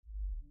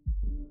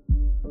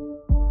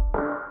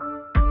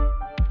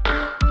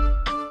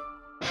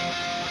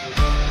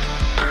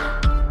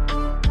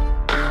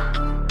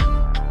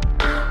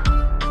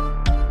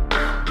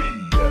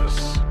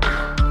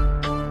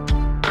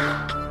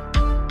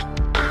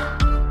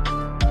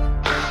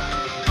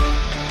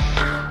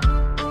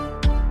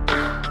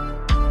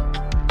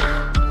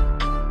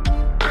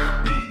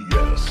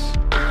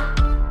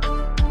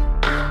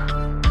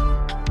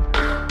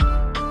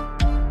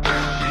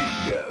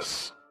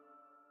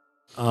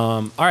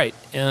All right,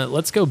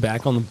 let's go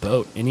back on the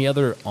boat. Any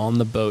other on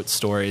the boat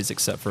stories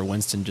except for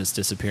Winston just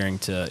disappearing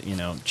to,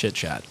 chit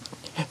chat?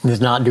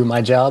 Does not do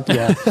my job.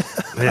 Yeah.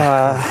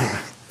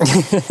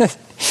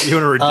 You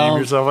want to redeem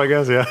yourself, I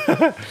guess.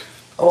 Yeah.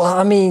 Well,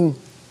 I mean,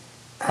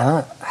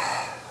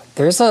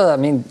 there's a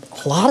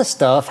lot of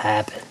stuff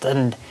happened,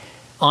 and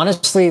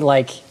honestly,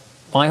 like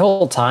my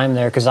whole time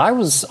there, because I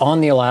was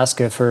on the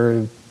Alaska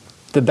for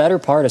the better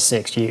part of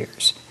 6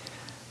 years,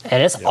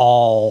 and it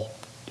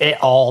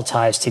all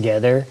ties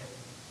together.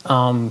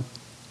 And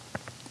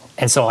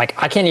so, like,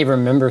 I can't even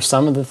remember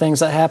some of the things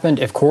that happened.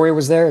 If Corey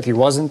was there, if he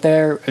wasn't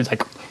there, it's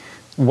like,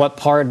 what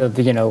part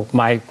of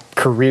my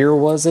career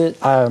was it?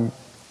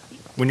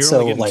 When you're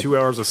only getting 2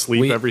 hours of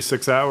sleep every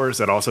 6 hours,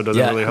 that also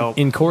doesn't really help.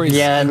 In Corey's,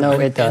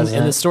 it does.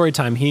 In the story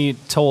time, he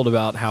told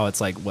about how it's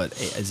like, what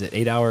is it,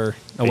 8 hour?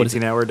 Oh, what is it?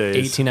 18-hour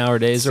days. 18-hour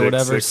days or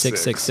whatever.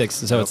 6.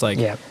 So it's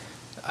like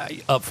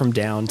up from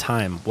down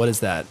time. What is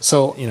that?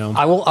 So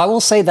I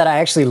will say that I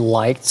actually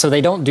liked. So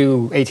they don't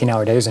do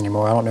 18-hour days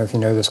anymore. I don't know if you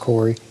know this,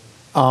 Corey.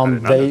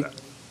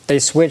 They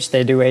switched.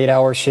 They do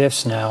 8-hour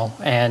shifts now,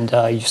 and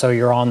so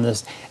you're on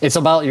this. It's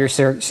about your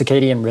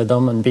circadian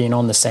rhythm and being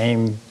on the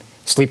same.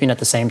 Sleeping at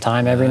the same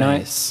time every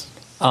night,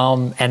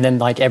 and then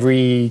like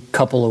every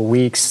couple of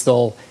weeks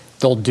they'll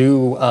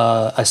do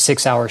a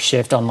 6-hour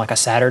shift on like a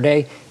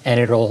Saturday, and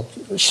it'll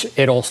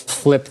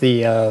flip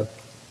the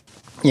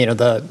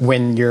the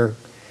when you're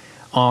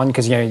on,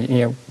 because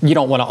you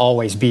don't want to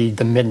always be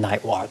the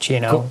midnight watch.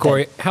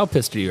 Corey, how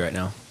pissed are you right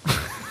now?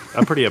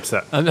 I'm pretty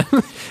upset.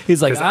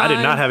 He's like, I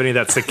did not have any of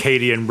that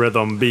circadian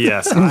rhythm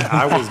BS.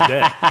 I was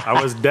dead.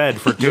 I was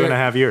dead for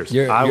 2.5 years.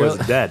 I was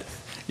dead.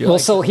 Well,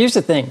 so here's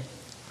the thing.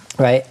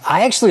 Right,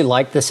 I actually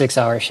liked the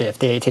 6-hour shift,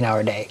 the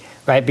 18-hour day,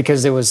 right?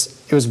 Because it was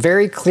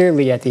very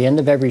clearly at the end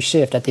of every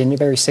shift, at the end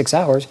of every 6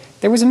 hours,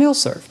 there was a meal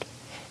served,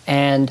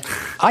 and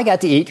I got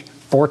to eat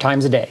 4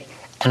 times a day,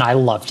 and I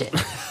loved it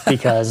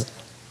because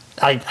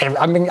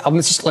I'm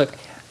just look.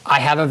 I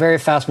have a very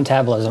fast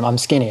metabolism. I'm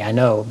skinny, I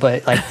know,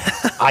 but like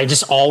I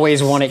just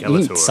always want to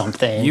eat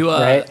something.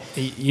 Right?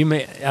 You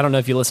may. I don't know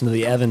if you listen to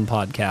the Evan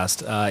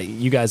podcast.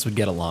 You guys would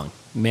get along.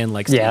 Man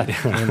likes to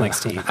eat. Man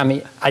likes to eat. I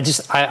mean,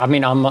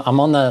 I'm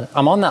on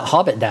that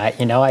Hobbit diet.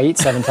 I eat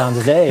 7 times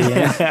a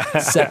day.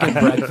 Second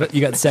breakfast.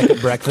 You got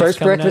second breakfast. First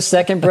breakfast,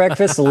 second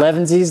breakfast,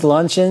 11sies,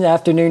 luncheon,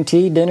 afternoon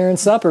tea, dinner, and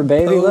supper.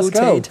 Baby, let's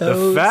go.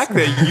 The fact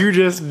that you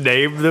just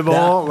named them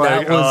all,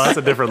 that's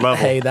a different level.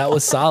 Hey, that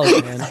was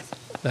solid, man.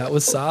 That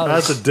was solid.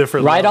 That's a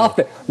different right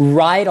level.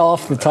 Right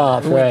off the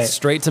top. Right.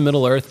 Straight to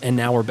Middle Earth, and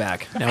now we're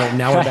back.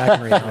 Now we're back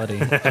in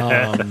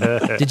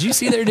reality. Did you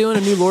see they're doing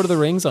a new Lord of the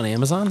Rings on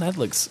Amazon?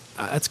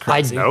 That's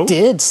crazy. I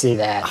did see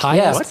that.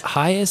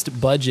 Highest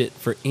budget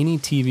for any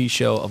TV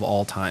show of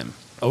all time,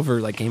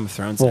 over like Game of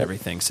Thrones and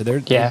everything. So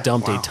they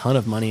dumped a ton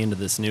of money into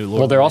this new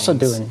Lord of the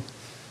Rings.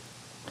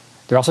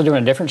 They're also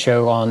doing a different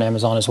show on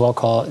Amazon as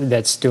well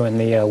that's doing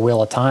the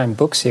Wheel of Time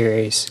book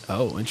series.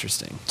 Oh,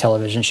 interesting.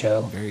 Television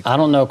show. Very cool. I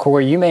don't know,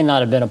 Corey, you may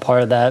not have been a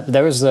part of that.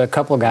 There was a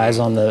couple of guys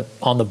on the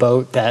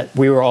boat that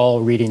we were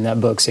all reading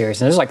that book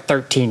series. And there's like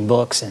 13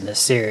 books in this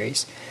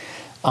series.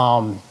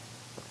 And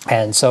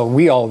so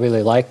we all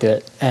really liked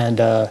it. And,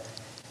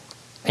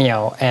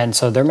 and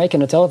so they're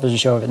making a television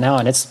show of it now,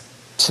 and it's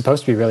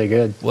supposed to be really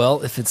good.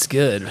 Well, if it's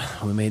good,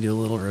 we may do a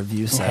little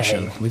review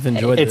session. We've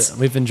enjoyed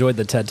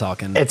the TED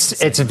Talk.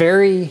 It's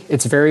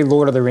very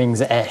Lord of the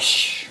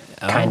Rings-ish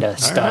kind of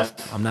stuff.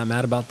 Right. I'm not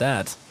mad about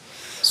that.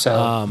 So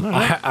all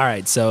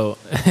right. So,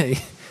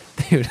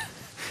 dude,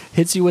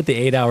 hits you with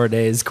the 8-hour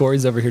days.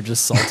 Corey's over here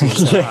just salty.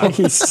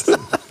 He's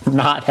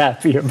not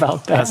happy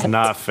about that. That's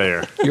not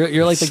fair.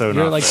 You're like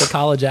the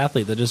college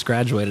athlete that just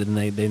graduated, and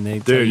they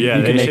dude, yeah,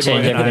 they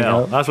change everything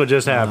up. That's what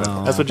just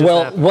happened. That's what just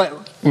happened.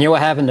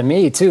 What happened to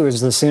me too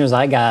is as soon as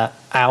I got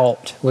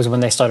out was when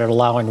they started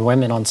allowing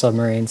women on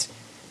submarines.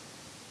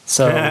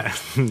 So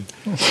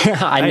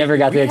I never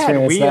got to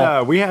experience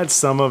that. We had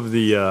some of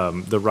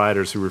the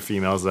riders who were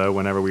females though.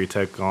 Whenever we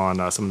took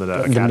on some of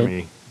the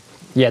academy,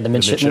 the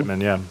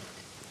midshipmen.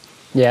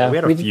 Yeah, we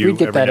had a few we'd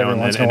get every that now every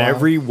once and in a while.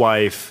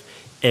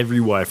 every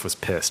wife was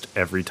pissed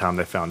every time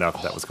they found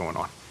out that was going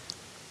on.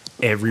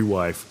 Every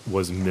wife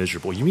was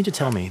miserable. You mean to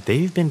tell me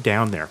they've been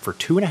down there for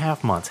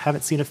 2.5 months,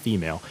 haven't seen a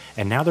female,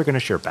 and now they're going to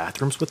share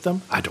bathrooms with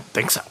them? I don't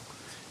think so.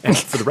 And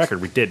for the record,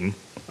 we didn't.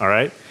 All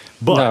right,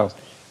 but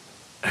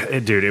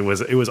dude, it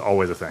was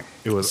always a thing.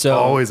 It was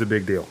always a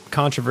big deal.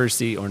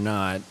 Controversy or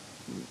not,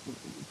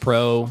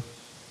 pro,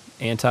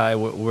 anti.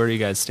 Where do you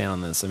guys stand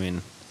on this? I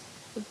mean,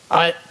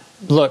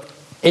 look.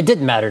 It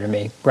didn't matter to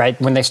me, right?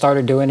 When they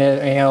started doing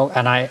it,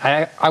 and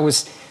I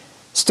was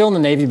still in the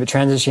Navy, but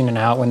transitioning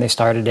out when they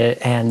started it.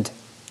 And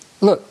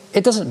look,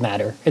 it doesn't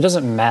matter. It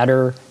doesn't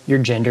matter your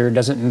gender. It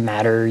doesn't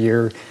matter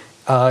your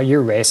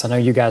race. I know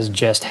you guys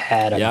just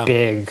had a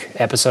big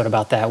episode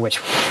about that, which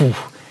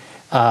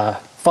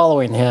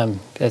following him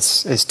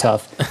is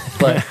tough.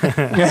 But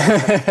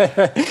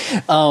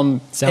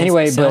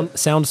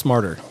sound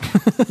smarter.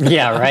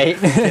 Yeah, right.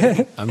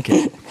 I'm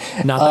kidding.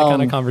 Not that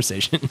kind of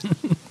conversation.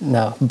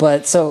 No,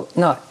 but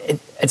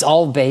it's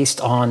all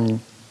based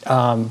on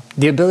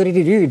the ability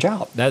to do your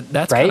job. That's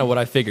right? kind of what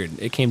I figured.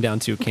 It came down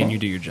to, can you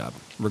do your job,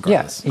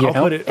 regardless? Yeah,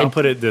 I'll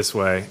put it this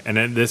way,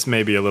 and this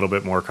may be a little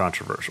bit more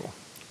controversial.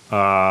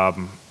 I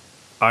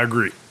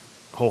agree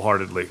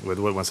wholeheartedly with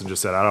what Winston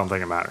just said. I don't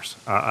think it matters.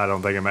 I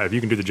don't think it matters. If you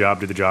can do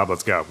the job,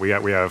 let's go. We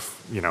have,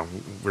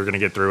 we're going to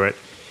get through it.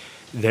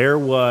 There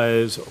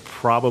was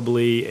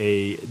probably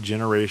a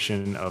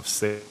generation of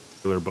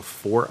sailor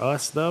before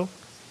us, though,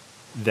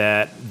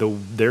 that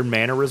their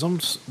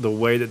mannerisms, the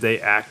way that they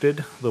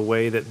acted, the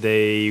way that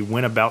they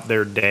went about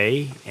their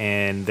day,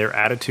 and their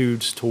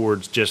attitudes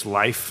towards just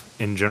life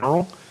in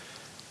general,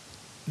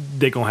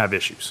 they're going to have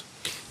issues.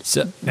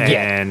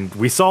 And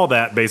we saw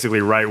that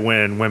basically right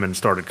when women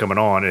started coming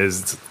on,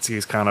 is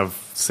these kind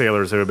of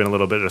sailors who have been a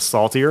little bit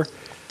saltier,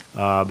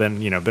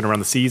 been around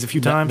the seas a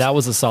few times. That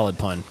was a solid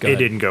pun. Go ahead.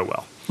 Didn't go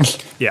well.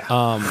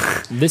 Yeah.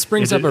 This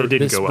brings up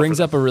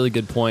a really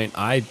good point.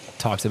 I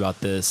talked about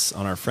this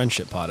on our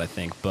friendship pod, I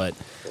think, but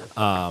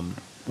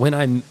when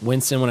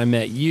I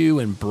met you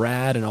and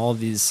Brad and all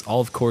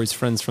of Corey's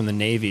friends from the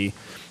Navy,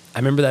 I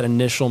remember that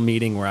initial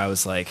meeting where I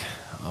was like,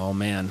 oh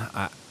man,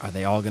 are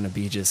they all going to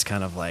be just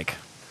kind of like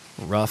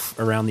rough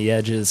around the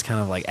edges,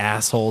 kind of like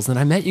assholes? And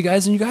I met you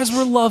guys, and you guys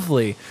were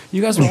lovely.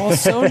 You guys were all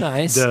so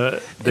nice.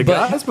 The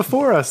guys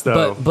before us,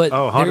 though. But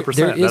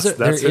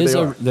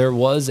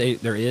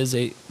 100%. There is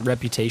a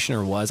reputation,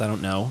 or was, I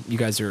don't know. You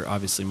guys are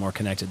obviously more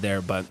connected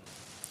there, but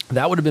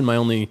that would have been my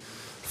only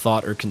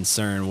thought or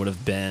concern. Would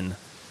have been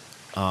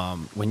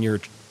when you're,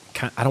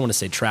 I don't want to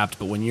say trapped,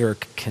 but when you're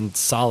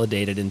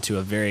consolidated into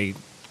a very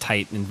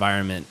tight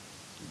environment,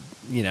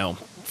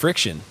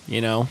 friction,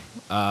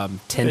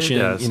 tension,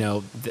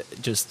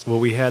 Well,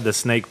 we had the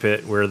snake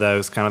pit where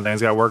those kind of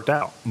things got worked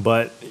out.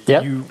 But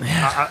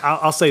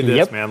I'll say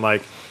this, man,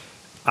 like,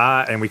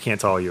 and we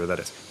can't tell you what that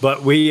is,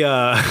 but we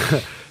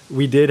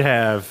did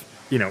have,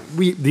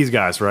 these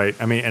guys, right?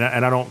 I mean,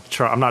 and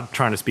I'm not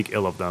trying to speak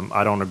ill of them.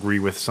 I don't agree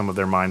with some of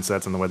their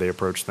mindsets and the way they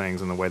approach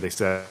things and the way they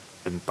said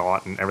and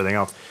thought and everything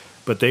else.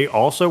 But they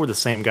also were the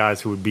same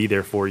guys who would be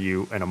there for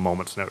you in a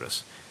moment's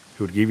notice,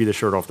 who would give you the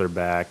shirt off their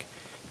back.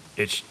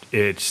 It's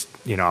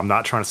I'm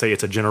not trying to say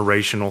it's a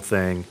generational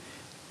thing.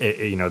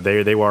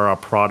 They were a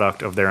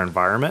product of their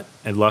environment,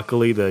 and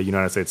luckily the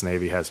United States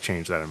Navy has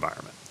changed that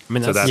environment. I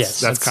mean,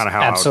 that's kind of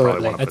how I would probably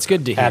want to put it. That's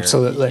good to hear.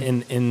 Absolutely.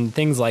 And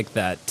things like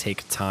that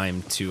take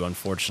time to,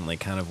 unfortunately,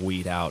 kind of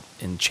weed out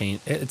and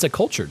change. It's a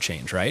culture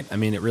change, right? I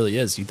mean, it really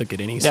is. You look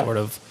at any sort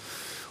of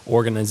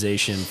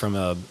organization, from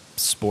a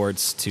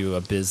sports to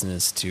a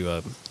business to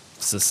a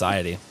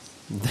society.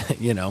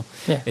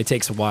 It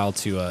takes a while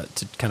to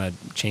kind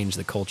of change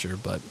the culture,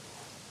 but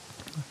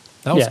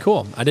that was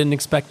cool. I didn't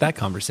expect that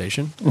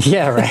conversation.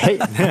 Yeah, right.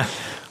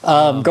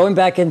 Going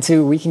back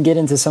we can get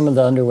into some of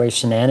the underway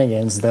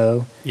shenanigans,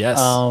 though. Yes.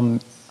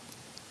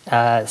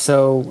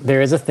 So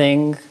there is a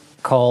thing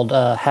called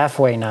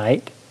halfway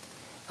night.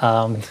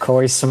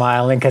 Corey's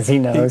smiling because he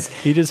knows.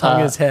 He just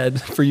hung his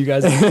head for you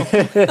guys.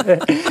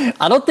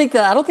 I don't think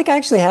I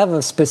actually have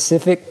a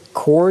specific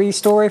Corey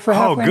story for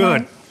halfway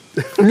night.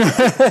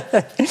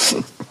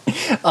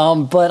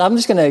 But I'm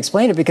just going to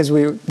explain it because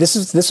this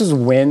is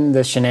when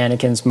the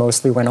shenanigans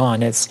mostly went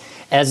on. It's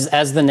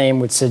as the name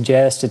would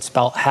suggest, it's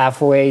about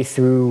halfway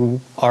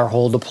through our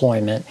whole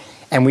deployment,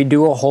 and we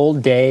do a whole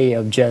day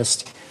of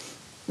just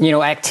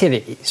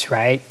activities,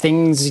 right?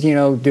 Things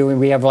doing.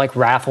 We have like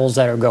raffles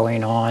that are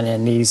going on,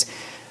 and these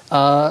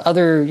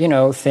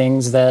other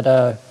things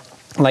that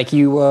like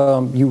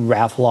you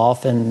raffle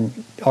off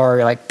and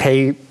or like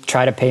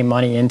try to pay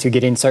money into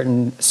getting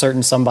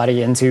certain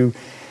somebody into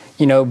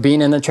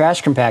being in the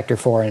trash compactor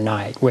for a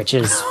night, which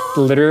is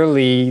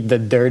literally the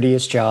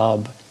dirtiest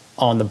job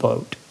on the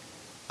boat.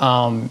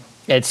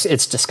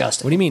 It's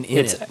disgusting. What do you mean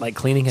it? Like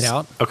cleaning it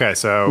out? Okay,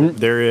 so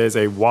there is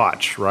a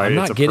watch, right? I'm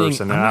not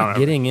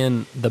getting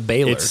in the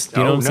baler. Do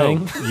you know what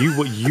I'm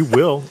saying? You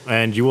will,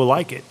 and you will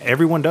like it.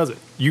 Everyone does it.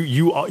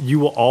 You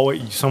will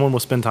always. Someone will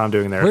spend time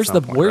doing there. Where's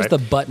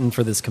the button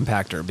for this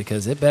compactor?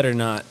 Because it better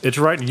not. It's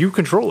right. You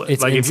control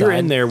it. Like inside, if you're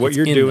in there, what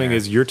you're doing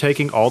is you're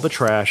taking all the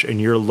trash and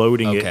you're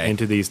loading it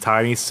into these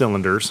tiny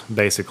cylinders.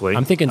 Basically,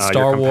 I'm thinking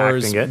Star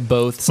Wars.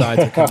 Both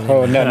sides are coming.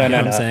 No. You know what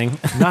I'm saying?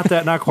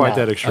 Not quite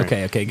that extreme.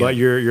 Okay, good. But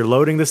you're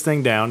loading this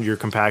thing down. You're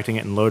compacting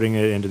it and loading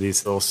it into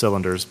these little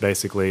cylinders.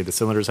 Basically, the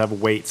cylinders have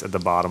weights at the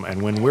bottom,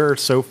 and when we're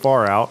so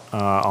far out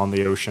on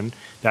the ocean,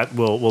 that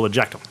we'll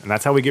eject them, and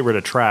that's how we get rid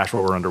of trash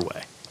while we're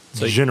underway.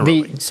 So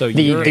generally, the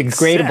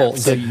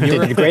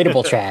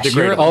degradable trash.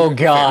 Oh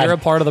God, you're a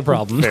part of the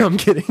problem. No, I'm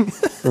kidding.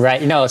 Right?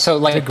 No, so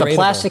like the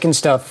plastic and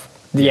stuff.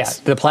 Yes.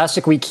 Yeah, the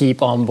plastic we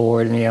keep on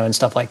board, and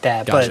stuff like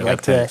that. Gotcha.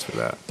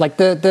 But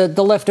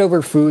the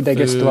leftover food that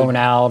gets thrown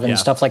out and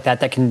stuff like that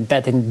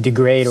can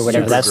degrade or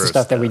whatever. That's the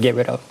stuff that we get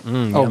rid of.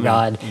 Yummy.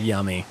 God,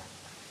 yummy.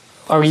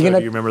 Are you gonna?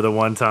 Do you remember the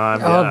one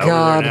time? Oh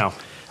God. Now.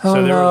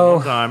 So there was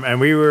one time,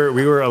 and we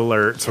were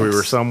alert, so we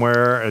were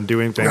somewhere and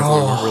doing things we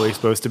weren't really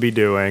supposed to be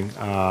doing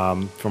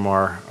from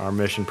our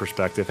mission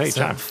perspective. Hey,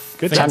 time.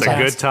 Good time. It's a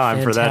good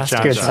time for that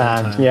chime. Good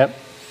time. Yep.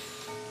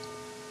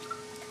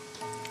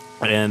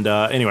 And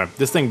anyway,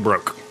 this thing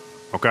broke.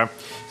 Okay,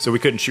 So we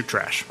couldn't shoot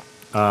trash.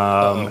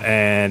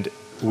 And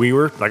we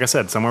were, like I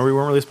said, somewhere we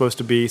weren't really supposed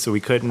to be, so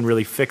we couldn't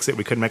really fix it.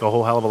 We couldn't make a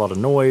whole hell of a lot of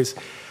noise,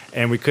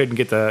 and we couldn't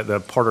get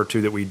the part or two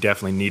that we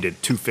definitely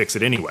needed to fix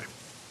it anyway.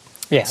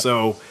 Yeah.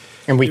 So,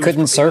 and we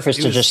couldn't surface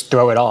to just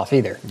throw it off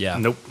either. Yeah.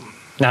 Nope.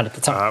 Not at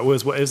the time. It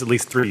was at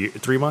least 3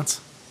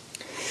 months.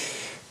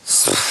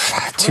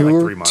 Two like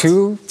or 3 months.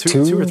 two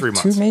Two or 3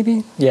 months. two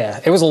maybe. Yeah,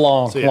 it was a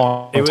long,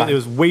 long time. It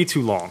was way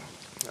too long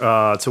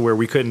to where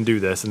we couldn't do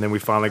this, and then we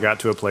finally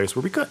got to a place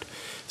where we could.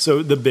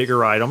 So the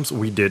bigger items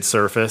we did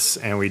surface,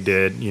 and we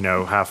did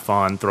have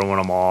fun throwing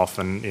them off,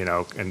 and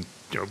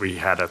we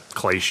had a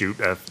clay shoot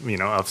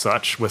of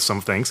such with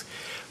some things.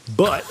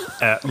 But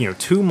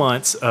 2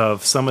 months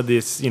of some of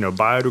this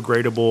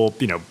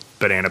biodegradable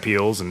banana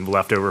peels and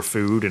leftover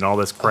food and all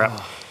this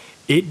crap.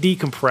 It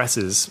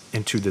decompresses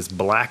into this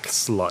black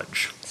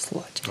sludge.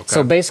 Okay.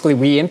 So basically,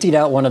 we emptied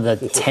out one of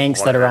the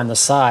tanks that are on the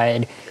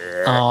side,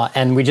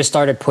 and we just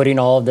started putting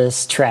all of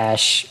this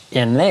trash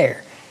in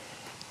there.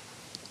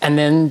 And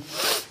then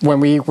when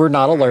we were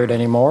not alert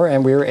anymore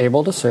and we were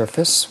able to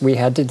surface, we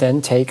had to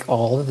then take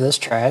all of this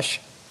trash,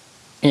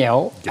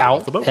 out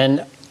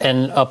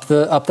and up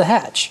the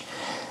hatch.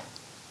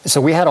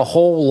 So we had a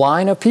whole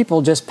line of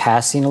people just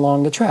passing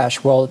along the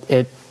trash. Well,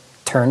 it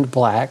turned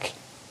black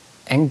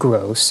and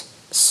gross,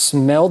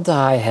 smelled to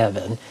high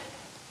heaven.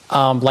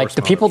 Like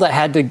the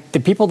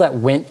people that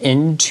went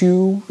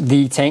into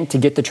the tank to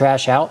get the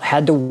trash out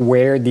had to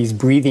wear these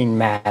breathing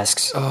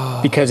masks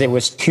because it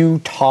was too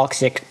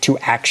toxic to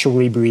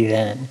actually breathe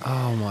in.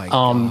 Oh my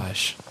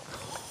gosh!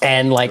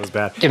 And like,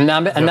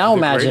 now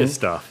imagine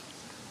stuff.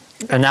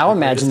 And now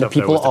imagine the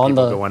people on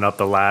the going up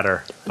the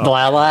ladder. The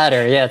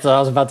ladder, yeah. So I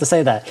was about to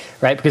say that,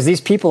 right? Because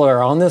these people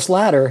are on this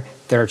ladder.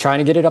 They're trying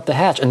to get it up the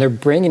hatch, and they're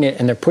bringing it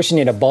and they're pushing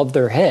it above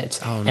their heads,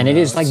 and it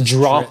is like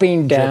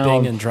dropping down,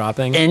 dripping and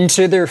dropping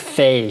into their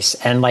face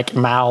and like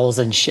mouths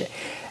and shit.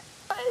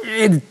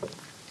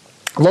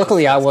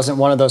 Luckily, I wasn't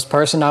one of those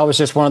person. I was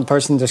just one of the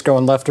person just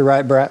going left to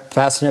right,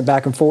 passing it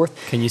back and forth.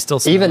 Can you still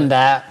smell even it?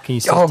 that? Can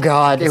you still oh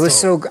God, it was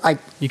so.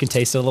 You can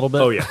taste it a little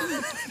bit. Oh yeah.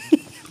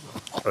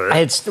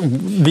 It's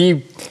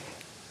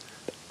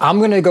I'm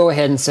going to go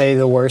ahead and say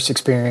the worst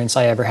experience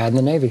I ever had in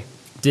the Navy.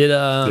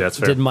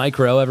 Did Mike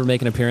Rowe ever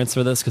make an appearance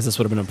for this? Because this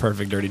would have been a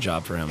perfect dirty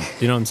job for him. Do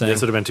you know what I'm saying?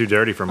 This would have been too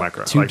dirty for Mike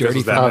Rowe. Too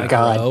dirty for Mike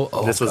Rowe.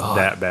 This was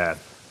that bad.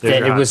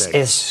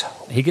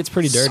 He gets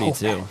pretty dirty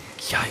too.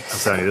 Yikes! I'm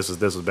telling you, this was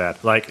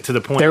bad. Like to the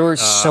point there were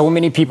so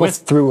many people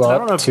threw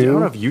up too. I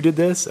don't know if you did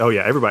this. Oh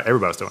yeah, everybody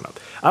was throwing up.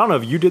 I don't know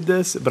if you did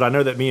this, but I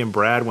know that me and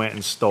Brad went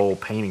and stole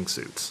painting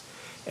suits.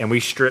 And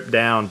we stripped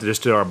down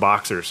just to our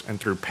boxers and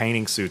threw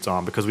painting suits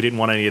on because we didn't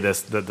want any of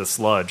this. The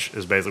sludge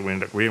is basically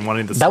we didn't want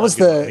any of the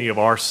sludge any of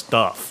our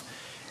stuff.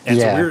 And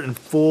so we were in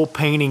full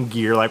painting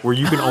gear, like where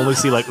you can only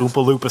see like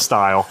Oompa Loompa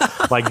style,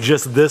 like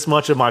just this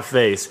much of my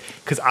face,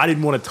 because I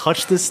didn't want to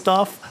touch this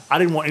stuff. I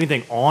didn't want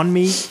anything on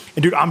me.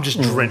 And dude, I'm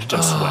just drenched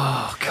in sweat.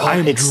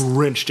 I am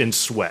drenched in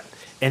sweat,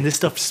 and this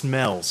stuff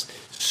smells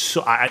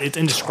so. It's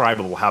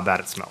indescribable how bad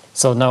it smells.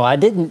 So no, I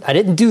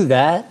didn't do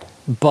that,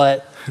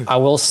 but. I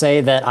will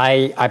say that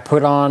I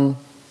put on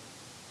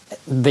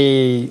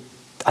the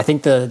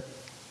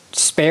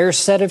spare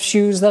set of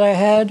shoes that I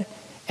had,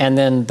 and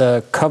then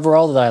the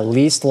coverall that I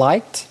least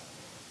liked,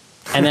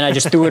 and then I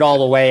just threw it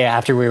all away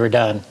after we were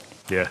done.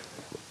 Yeah,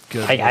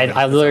 good.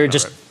 I literally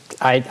just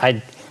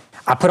I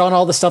put on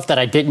all the stuff that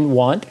I didn't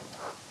want,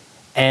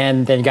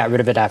 and then got rid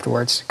of it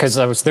afterwards because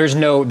there's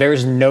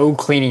no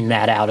cleaning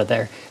that out of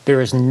there. There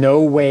is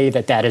no way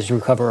that is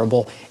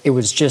recoverable. It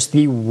was just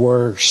the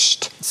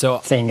worst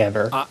thing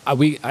ever.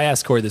 I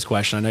asked Corey this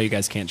question. I know you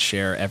guys can't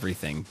share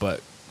everything,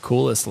 but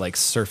coolest like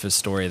surface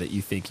story that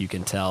you think you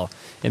can tell.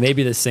 It may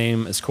be the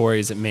same as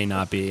Corey's. It may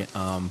not be.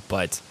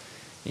 But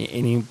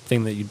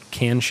anything that you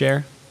can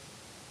share?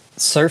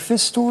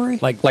 Surface story?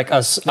 Like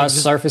us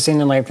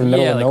surfacing in like the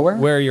middle of nowhere?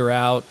 Where you're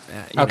out.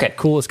 Okay.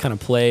 Coolest kind of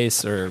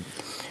place or.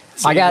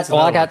 I got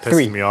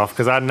three. Pissing me off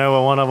because I know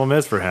what one of them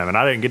is for him, and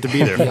I didn't get to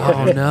be there.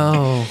 Oh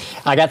no!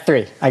 I got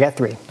three.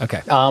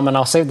 Okay. And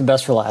I'll save the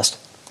best for last.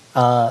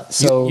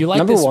 So you like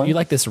number this, one, you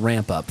like this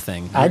ramp up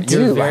thing. I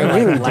do. I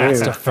really do.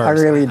 I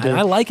really do. And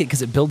I like it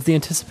because it builds the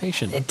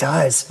anticipation. It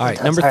does. All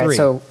right, number three. Right,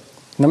 so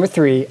number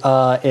three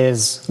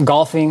is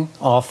golfing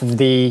off of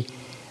the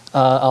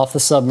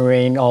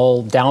submarine,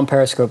 all down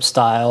periscope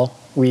style.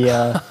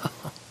 One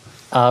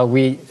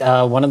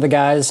of the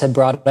guys had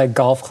brought a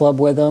golf club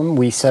with him.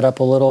 We set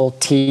up a little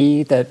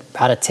tee that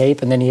had a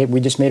tape, and then we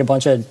just made a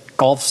bunch of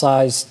golf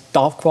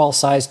ball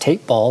size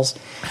tape balls,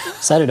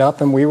 set it up,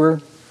 and we were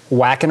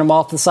whacking them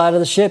off the side of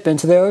the ship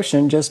into the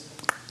ocean. Just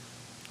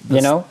the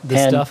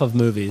stuff of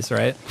movies,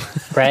 right?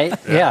 Right?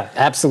 Yeah,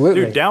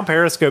 absolutely. Dude, down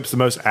periscope's the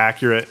most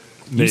accurate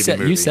Navy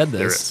movie. You said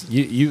this.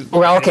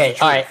 Well, okay,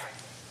 all right.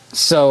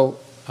 So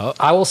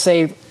I will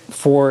say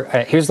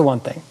here's the one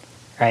thing,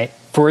 right?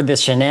 For the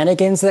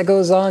shenanigans that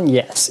goes on,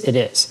 yes, it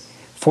is.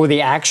 For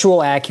the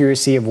actual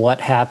accuracy of what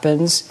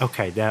happens...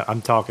 Okay, now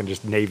I'm talking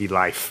just Navy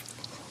life.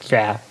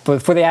 Yeah,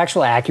 but for the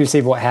actual accuracy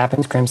of what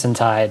happens, Crimson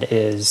Tide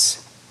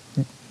is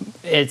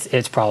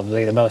It's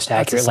probably the most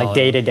That's a accurate, like solid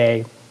day to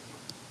day.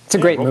 It's a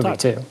great Roll movie Tide.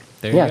 too.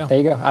 There you Yeah, go. there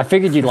you go. I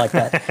figured you'd like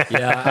that.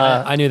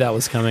 Yeah, I knew that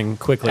was coming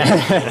quickly. You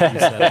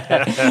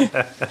said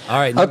it. All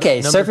right.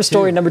 Okay, surface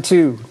story number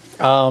 2.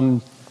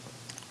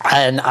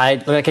 And I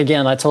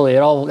told you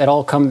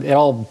it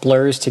all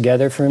blurs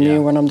together for me Yeah.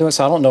 when I'm doing it.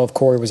 So I don't know if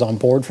Corey was on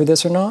board for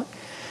this or not.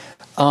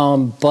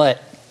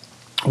 But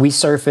we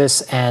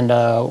surface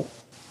and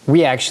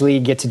we actually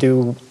get to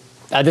do.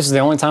 This is the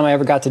only time I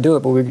ever got to do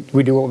it, but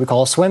we do what we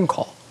call a swim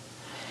call,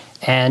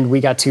 and we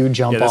got to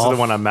jump Yeah, this off. is the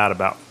one I'm mad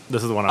about.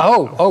 This is the one.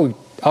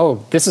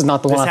 Oh! This is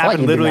not the This one I thought happened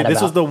you'd be literally. mad This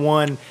about. was the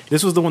one.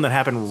 This was the one that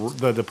happened.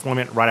 The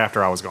deployment right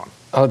after I was gone.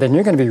 Oh, then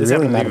you're going to be This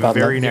really happened mad the about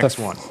very the next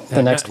one.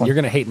 The next one. You're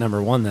going to hate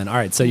number 1 then. All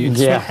right. So you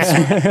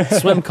Yeah.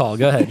 swim call.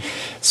 Go ahead.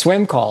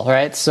 Swim call,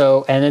 right?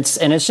 So and it's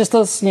just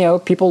those,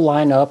 people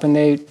line up and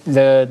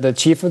the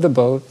chief of the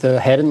boat, the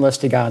head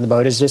enlisted guy on the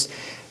boat is just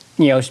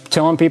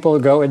telling people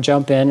to go and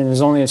jump in, and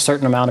there's only a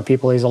certain amount of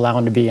people he's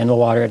allowed to be in the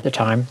water at the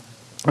time.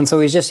 And so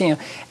he's just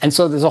and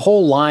so there's a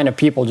whole line of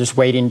people just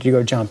waiting to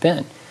go jump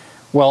in.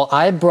 Well,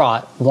 I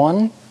brought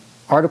one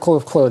article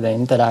of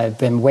clothing that I've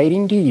been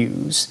waiting to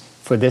use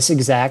for this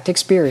exact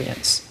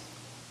experience,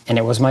 and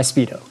it was my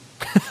Speedo.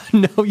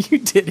 No, you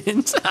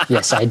didn't.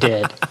 Yes, I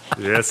did.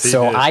 Yes, he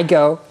So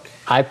did.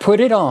 I put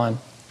it on,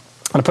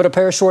 and I put a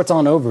pair of shorts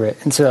on over it.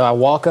 And so I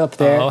walk up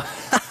there,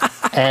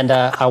 and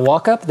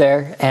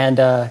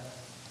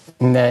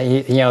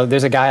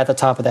there's a guy at the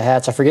top of the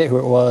hatch. I forget who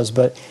it was,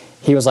 but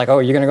he was like, "Oh,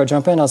 you're gonna go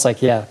jump in?" I was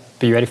like, "Yeah.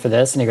 Be ready for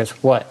this?" And he goes,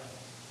 "What?"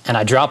 And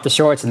I dropped the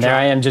shorts, and there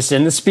I am, just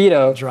in the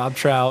Speedo, Drop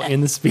trout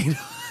in the Speedo.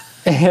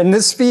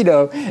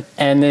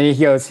 and then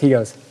he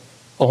goes,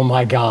 "Oh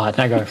my God!"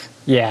 And I go,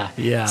 "Yeah,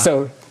 Yeah.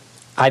 So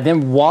I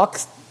then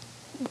walked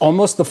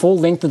almost the full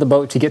length of the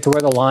boat to get to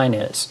where the line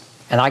is.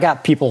 And I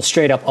got people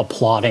straight up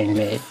applauding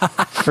me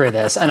for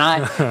this. And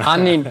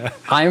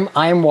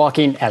I'm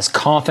walking as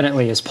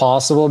confidently as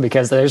possible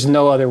because there's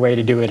no other way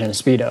to do it in a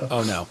Speedo.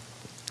 Oh, no.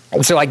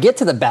 And so I get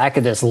to the back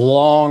of this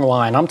long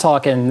line. I'm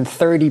talking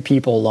 30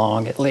 people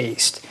long at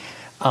least.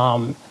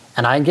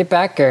 And I get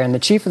back there, and the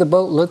chief of the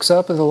boat looks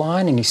up at the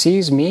line, and he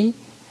sees me,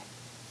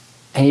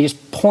 and he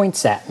just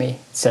points at me,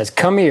 says,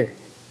 "Come here."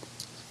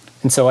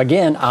 And so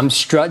again, I'm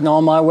strutting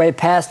on my way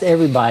past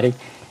everybody.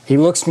 He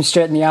looks me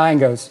straight in the eye and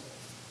goes,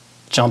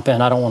 "Jump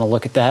in. I don't want to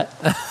look at that."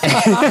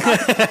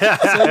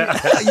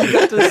 You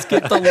got to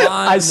skip the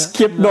line. I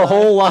skipped the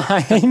whole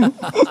line.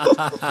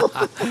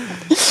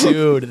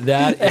 Dude,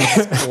 that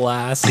is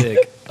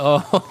classic.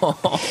 Oh.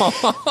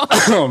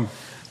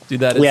 Dude,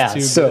 that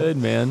is too good,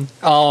 man.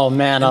 Oh,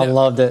 man, I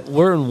loved it.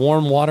 We're in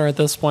warm water at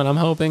this point, I'm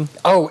hoping.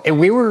 Oh, and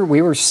we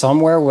were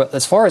somewhere,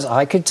 as far as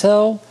I could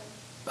tell,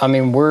 I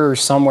mean, we're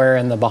somewhere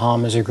in the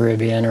Bahamas or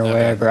Caribbean or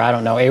wherever. I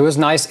don't know. It was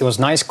nice. It was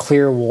nice,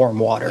 clear, warm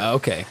water.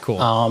 Okay, cool.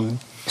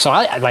 So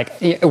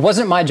it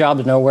wasn't my job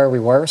to know where we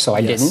were, so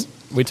I didn't.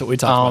 We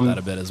talked about that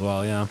a bit as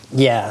well, yeah.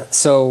 Yeah,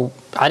 so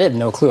I didn't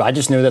know clue. I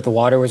just knew that the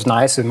water was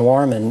nice and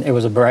warm, and it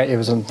was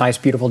a nice,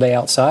 beautiful day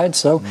outside.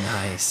 So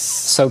Nice.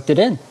 soaked it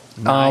in.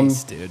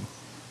 Nice, dude.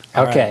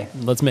 All Okay,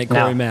 right, let's make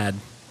Corey Now-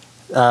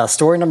 mad.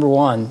 story number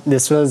 1.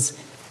 This was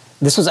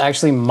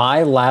actually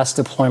my last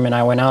deployment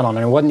I went out on,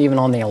 and it wasn't even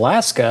on the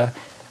Alaska.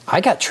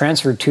 I got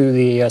transferred to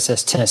the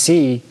USS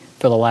Tennessee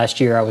for the last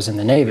year I was in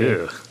the Navy.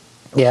 Ew.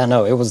 Yeah,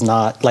 no, it was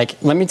not. Like,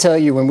 let me tell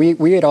you, when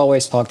we had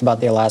always talked about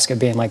the Alaska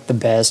being like the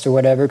best or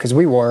whatever, because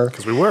we were.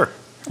 Because we were.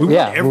 We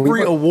Yeah, won every we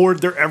were.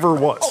 award there ever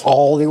was.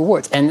 All the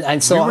awards.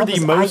 And so We were I the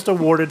was- most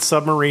awarded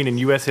submarine in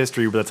U.S.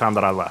 history by the time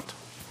that I left.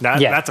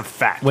 Yeah. That's a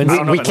fact. When- I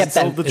don't know we if kept that's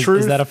still that- the Is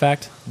truth, that a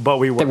fact? but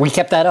we were. We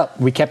kept that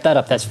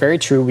up. That's very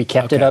true. We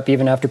kept it Okay. up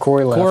even after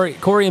Corey left.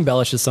 Corey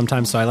embellishes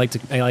sometimes, so I like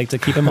to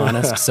keep him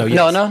honest. So yes.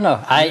 No. No.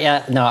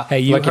 Hey,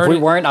 you Look, if heard we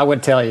it- weren't, I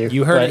would tell you.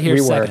 You heard but it here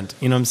we were. second.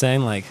 You know what I'm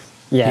saying? Like,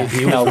 Yeah.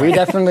 he No, was we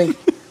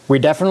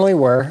definitely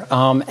were.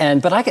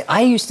 But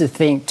I used to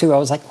think too. I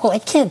was like, well,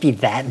 it can't be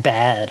that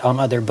bad on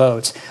other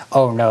boats.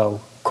 Oh no,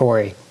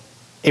 Corey,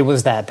 it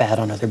was that bad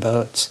on other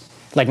boats.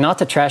 Like, not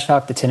to trash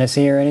talk the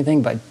Tennessee or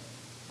anything, but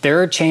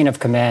their chain of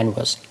command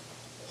was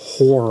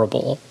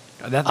horrible.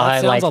 that I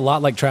sounds like- a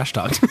lot like trash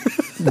talk.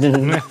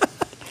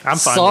 I'm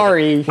fine.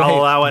 Sorry, With it. I'll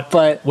allow it.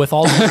 but with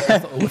all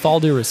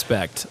due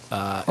respect,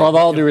 with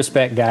all due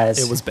respect,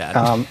 guys, it was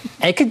bad.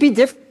 It could be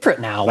different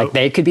now. Like,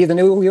 they could be the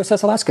new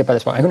USS Alaska by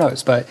this point. Who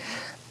knows? But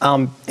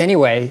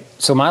anyway,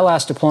 so my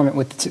last deployment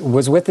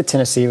was with the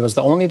Tennessee. It was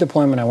the only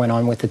deployment I went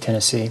on with the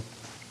Tennessee,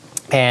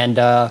 and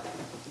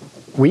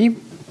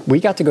we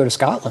got to go to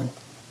Scotland.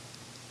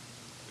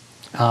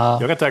 Y'all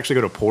got to actually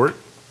go to port.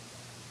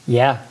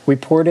 Yeah, we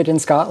ported in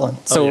Scotland.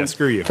 So yeah,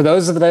 screw you. For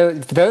those of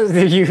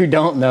you who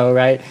don't know,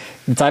 right,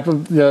 the type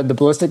of the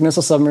ballistic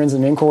missile submarines that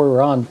me and Corey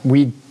were on,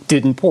 we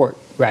didn't port,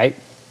 right,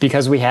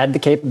 because we had the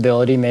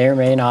capability, may or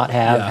may not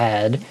have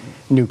had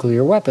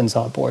nuclear weapons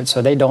on board.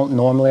 So they don't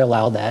normally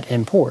allow that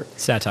in port.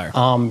 Satire.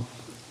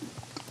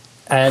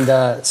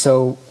 And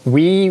so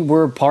we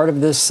were part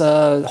of this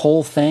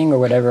whole thing or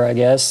whatever, I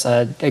guess.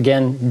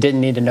 Again,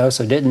 didn't need to know,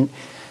 so didn't.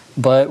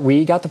 but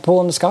we got to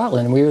pull into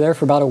Scotland. We were there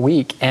for about a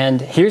week.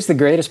 And here's the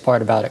greatest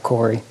part about it,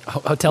 Corey.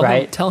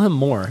 Tell him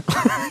more.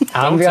 I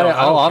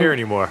don't care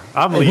anymore.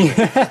 I'm leaving.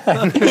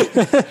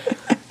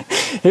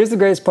 Here's the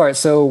greatest part.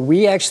 So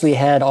we actually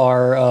had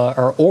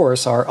our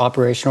ORS, our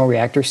Operational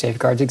Reactor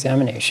Safeguards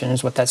Examination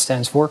is what that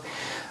stands for.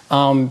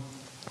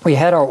 We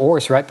had our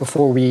ORS right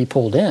before we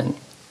pulled in.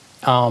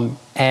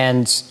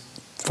 And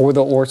for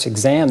the ORS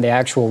exam, the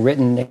actual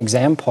written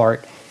exam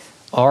part,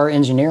 our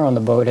engineer on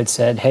the boat had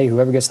said, hey,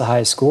 whoever gets the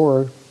highest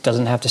score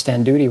doesn't have to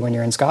stand duty when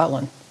you're in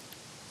Scotland.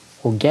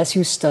 Well, guess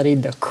who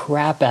studied the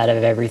crap out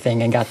of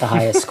everything and got the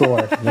highest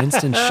score?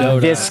 Winston showed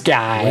up. This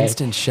guy.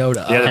 Winston showed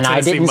up. Yeah, and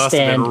Tennessee I didn't must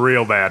stand. have been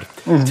real bad.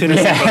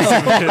 Tennessee must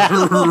have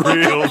been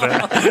real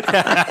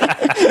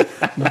bad.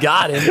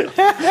 Got him.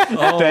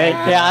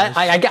 Yeah,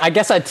 I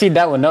guess I teed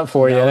that one up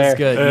for you That there. was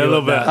good. A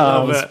little bit.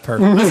 That was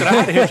perfect. Listen, I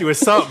had to hit you with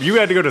something. You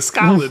had to go to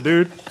Scotland,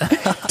 dude.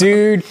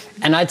 Dude,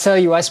 and I tell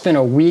you, I spent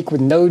a week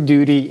with no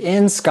duty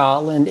in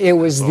Scotland. It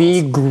was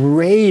the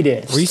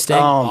greatest. Were you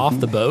staying off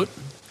the boat?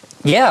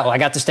 Yeah, I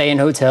got to stay in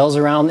hotels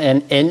around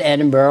in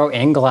Edinburgh,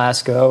 in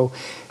Glasgow.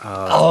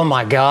 Oh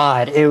my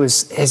God, it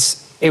was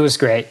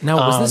great. Now,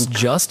 was this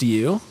just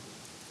you?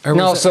 Or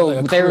No, was it so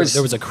like there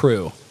was a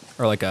crew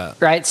or like a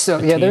right. So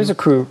yeah, team? there's a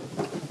crew.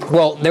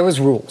 Well, there was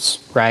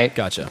rules, right?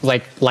 Gotcha.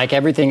 Like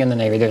everything in the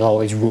Navy, there's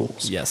always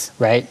rules. Yes.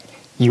 Right.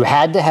 You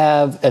had to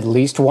have at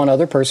least one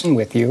other person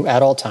with you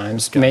at all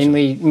times. Gotcha.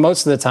 Mainly,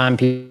 most of the time,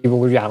 people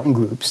would be out in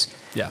groups.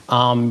 Yeah.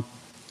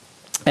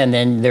 And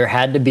then there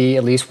had to be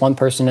at least one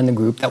person in the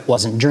group that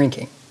wasn't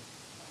drinking.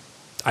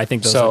 I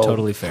think those so- are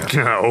totally fair.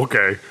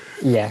 Okay.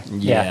 Yeah.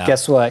 Yeah.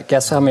 Guess what?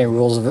 Guess how many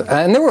rules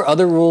and there were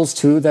other rules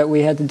too that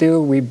we had to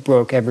do. We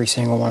broke every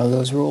single one of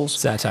those rules.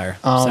 Satire.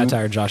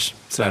 Josh.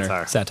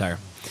 Satire.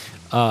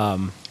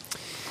 Oh,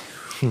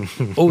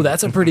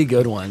 that's a pretty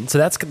good one. So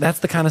that's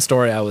the kind of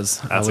story I was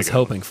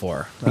hoping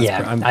for.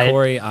 I'm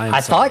Corey.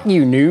 I thought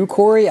you knew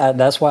Corey.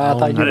 That's why I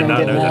thought you were I did going to not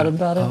get know mad that.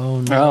 about it. Oh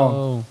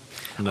no.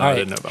 No, All I right.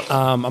 didn't know about that.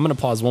 I'm going to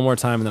pause one more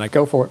time and then I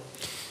Go for it.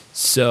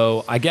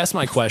 So I guess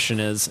my question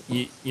is,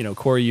 you know,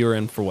 Corey, you were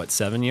in for what,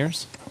 7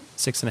 years?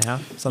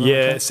 6.5? Something like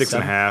Yeah, that?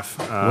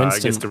 6.5. I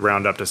Winston- guess to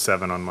round up to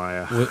 7 on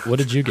my. What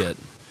did you get?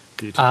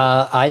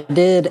 I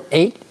did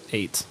 8.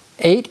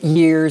 8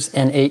 years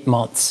and 8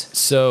 months.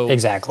 So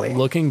Exactly.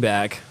 Looking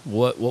back,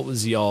 what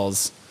was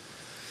y'all's?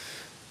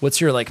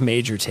 What's your like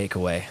major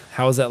takeaway?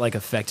 How has that like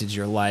affected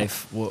your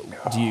life? What,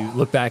 do you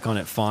look back on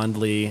it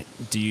fondly?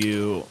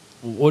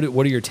 What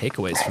are your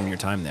takeaways from your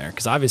time there?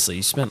 Because obviously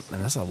you spent,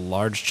 and that's a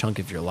large chunk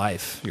of your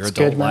life, your It's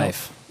adult good, man.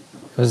 life.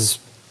 It was,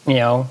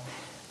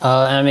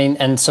 I mean,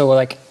 and so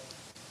like,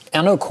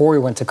 I know Corey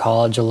went to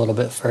college a little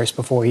bit first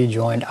before he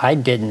joined. I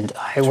didn't.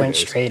 I went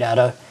days. straight out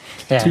of.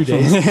 Yeah. 2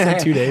 days.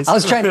 2 days. I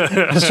was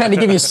trying to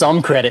give you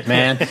some credit,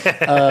 man.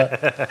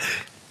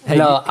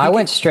 I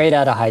went straight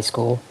out of high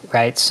school,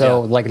 right?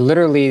 So, Yeah. like,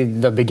 literally,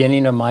 the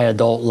beginning of my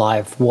adult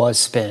life was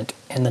spent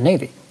in the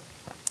Navy.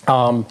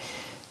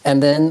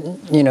 And then,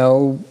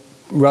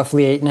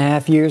 roughly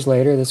 8.5 years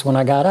later, that's when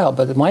I got out.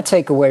 But my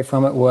takeaway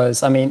from it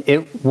was, I mean,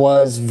 it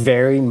was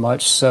very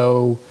much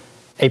so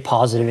a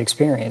positive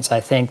experience. I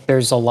think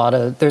there's a lot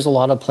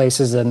of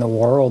places in the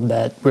world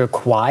that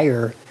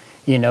require,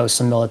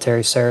 some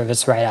military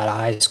service right out of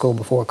high school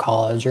before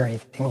college or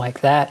anything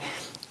like that.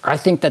 I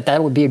think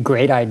that would be a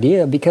great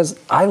idea because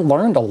I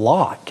learned a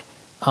lot,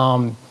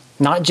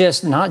 not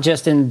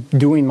just in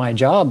doing my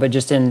job, but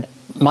just in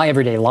my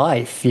everyday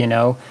life,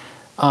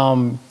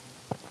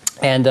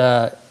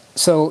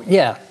 So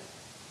yeah,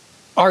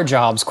 our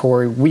jobs,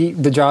 Corey,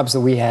 the jobs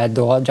that we had,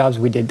 the jobs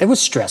we did, it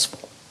was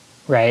stressful,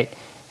 right?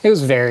 It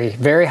was very,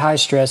 very high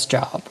stress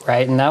job,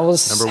 right? And that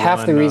was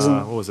half the reason.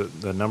 What was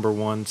it? The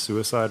 #1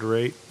 suicide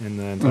rate in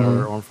the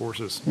entire armed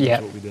forces. Yeah.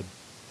 That's what we did.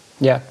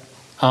 Yeah.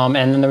 And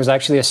then there was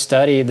actually a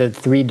study, the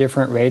 3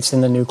 different rates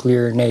in the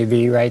nuclear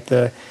Navy, right?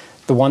 The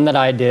one that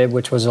I did,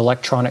 which was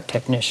electronic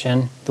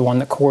technician, the one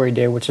that Corey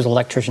did, which is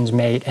electrician's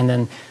mate, and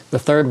then the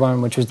third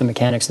one, which was the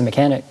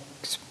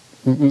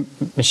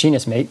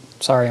machinist mate.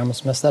 Sorry, I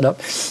almost messed that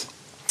up.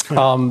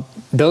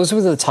 Those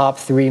were the top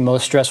 3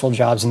 most stressful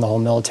jobs in the whole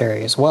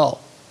military as well,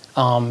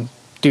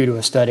 due to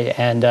a study.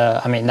 And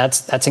I mean,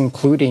 that's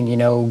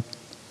including,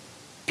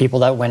 people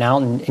that went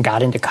out and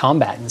got into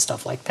combat and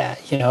stuff like that.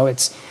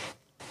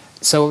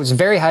 So it was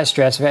very high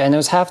stress, and that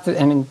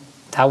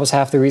was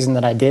half the reason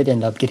that I did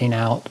end up getting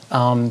out.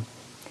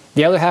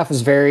 The other half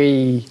was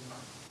very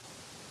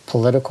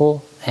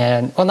political,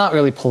 and well, not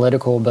really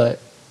political, but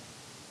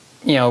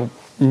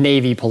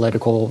Navy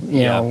political.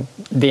 The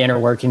inner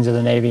workings of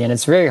the Navy, and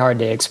it's very hard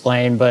to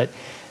explain. But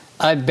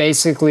I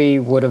basically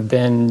would have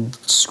been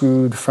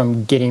screwed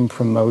from getting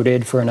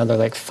promoted for another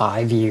like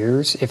 5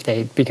 years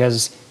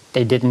because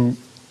they didn't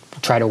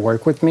try to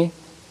work with me.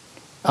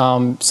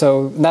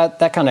 So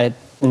that kind of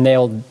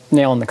nail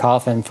in the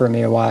coffin for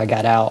me why I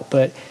got out.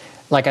 But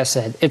like I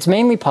said, it's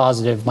mainly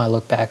positive. My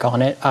look back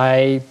on it,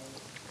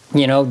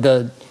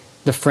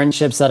 the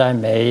friendships that I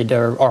made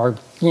are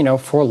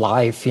for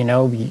life.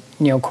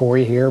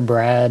 Corey here,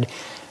 Brad.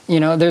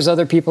 There's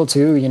other people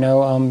too.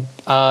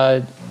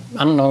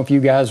 I don't know if you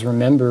guys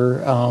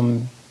remember,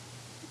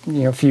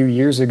 a few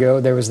years ago,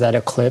 there was that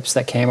eclipse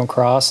that came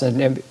across,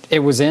 and it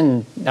was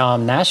in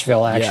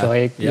Nashville,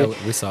 actually. Yeah,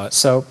 we saw it.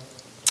 So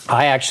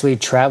I actually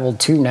traveled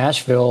to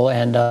Nashville,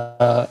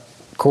 and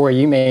Corey,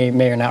 you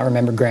may or not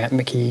remember Grant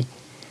McKee.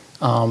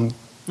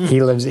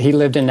 He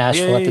lived in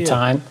Nashville at the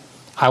time.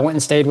 I went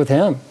and stayed with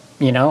him.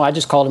 I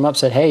just called him up,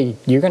 said, "Hey,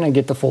 you're gonna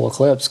get the full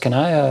eclipse. Can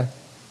I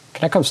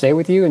come stay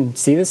with you and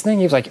see this thing?"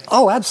 He was like,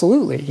 "Oh,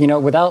 absolutely."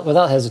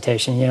 Without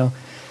hesitation.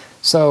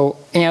 So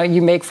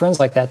you make friends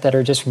like that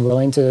are just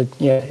willing to,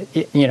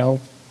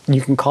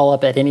 you can call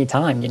up at any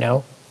time.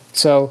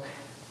 So,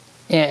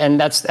 and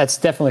that's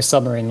definitely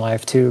submarine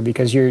life too,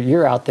 because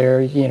you're out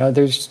there.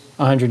 There's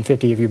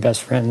 150 of your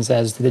best friends,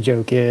 as the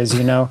joke is.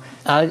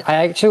 I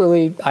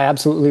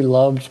absolutely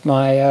loved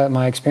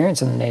my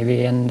experience in the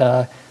Navy, and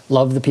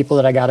loved the people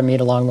that I got to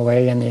meet along the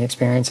way, and the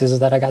experiences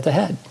that I got to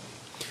have.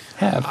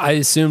 I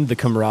assumed the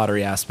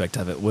camaraderie aspect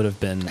of it would have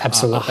been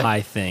a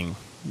high thing.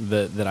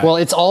 Well,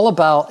 it's all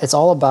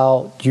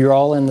about you're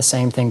all in the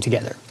same thing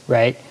together,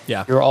 right?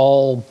 Yeah. You're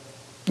all,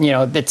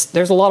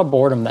 there's a lot of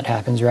boredom that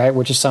happens, right?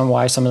 Which is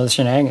why some of the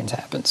shenanigans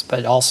happens.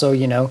 But also,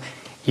 you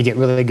get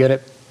really good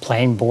at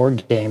playing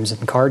board games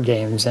and card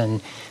games,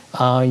 and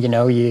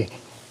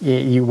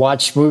you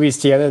watch movies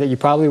together that you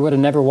probably would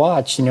have never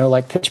watched,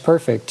 like Pitch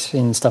Perfect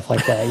and stuff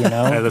like that,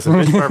 Hey, listen,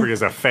 Pitch Perfect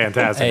is a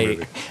fantastic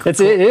movie.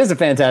 It is a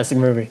fantastic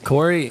movie.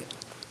 Corey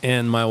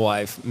and my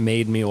wife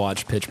made me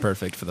watch Pitch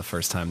Perfect for the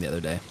first time the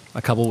other day.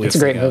 A couple weeks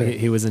It's a great ago, movie.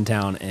 he was in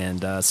town,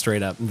 and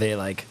straight up, they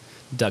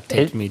duct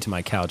taped me to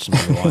my couch and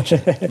made me watch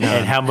it. And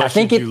how much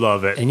did you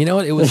love it? And you know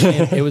what? It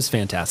was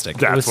fantastic.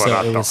 That's it was what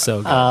I it was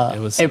so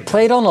good. It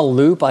played on a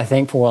loop, I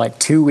think, for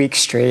 2 weeks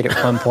straight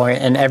at one point,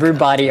 and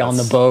everybody on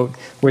the boat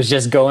was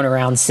just going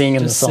around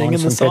singing the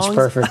songs from Pitch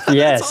Perfect.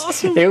 Yes,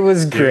 awesome. It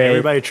was great.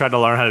 Everybody tried to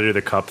learn how to do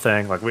the cup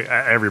thing.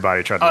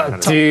 Everybody tried to learn how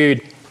to do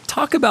Dude.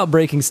 Talk about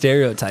breaking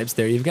stereotypes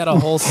there. You've got a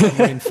whole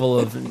submarine full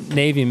of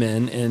Navy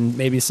men and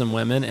maybe some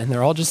women, and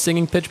they're all just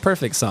singing Pitch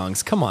Perfect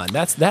songs. Come on,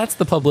 that's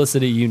the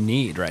publicity you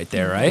need right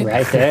there, right?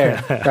 Right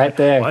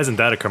there. Why isn't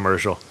that a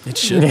commercial? It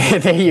should be.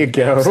 There you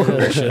go.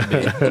 It should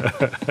be.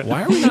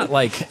 Why are we not a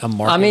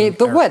marketing? I mean,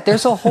 but what?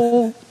 There's a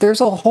whole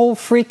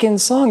freaking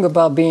song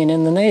about being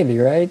in the Navy,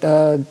 right?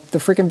 The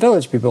freaking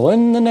Village People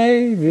in the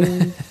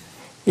Navy.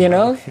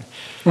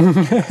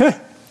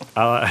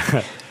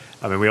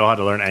 I mean, we all had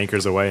to learn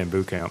Anchors Away in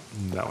boot camp.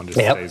 That one just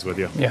stays with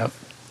you. Yep.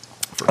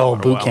 Oh,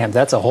 boot camp.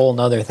 That's a whole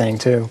nother thing,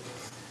 too.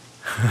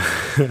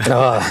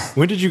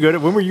 When did you go to?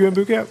 When were you in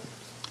boot camp?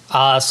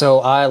 So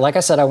like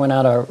I said, I went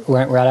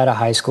right out of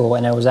high school,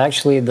 and it was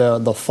actually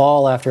the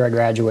fall after I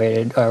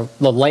graduated,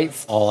 the late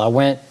fall. I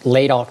went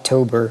late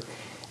October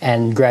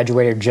and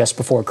graduated just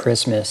before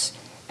Christmas.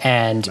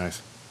 And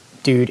Nice.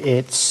 Dude,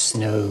 it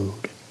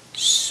snowed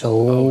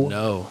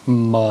so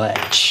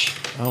much.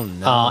 Oh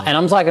no! And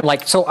I'm talking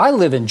so I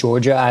live in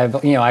Georgia.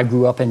 I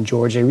grew up in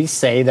Georgia. We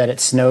say that it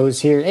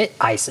snows here. It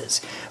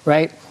ices,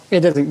 right?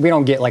 It doesn't. We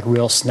don't get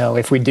real snow.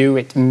 If we do,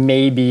 it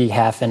may be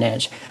half an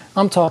inch.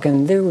 I'm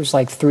talking. There was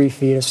 3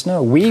 feet of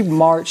snow. We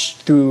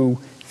marched through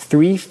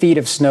 3 feet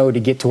of snow to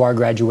get to our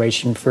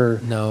graduation for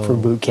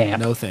boot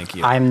camp. No, thank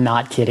you. I'm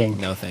not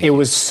kidding. No, thank you. It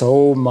was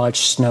so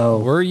much snow.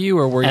 Were you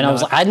or were you? And not, I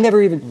was I'd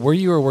never even. Were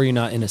you or were you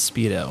not in a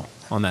Speedo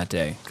on that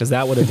day? Because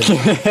that would have been.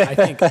 I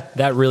think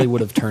that really would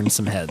have turned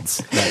some heads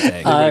that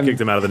day. They would have kicked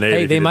them out of the Navy.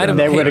 Hey, they might have.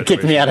 They would have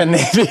kicked me out of the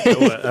Navy.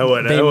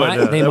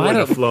 They might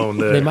have flown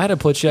there. They might have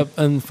put you up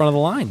in front of the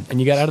line, and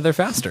you got out of there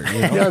faster.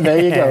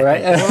 There you go.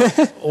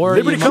 Right. Or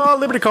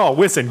Liberty call.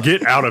 Listen,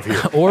 get out of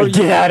here. Or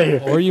Get out of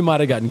here. Or you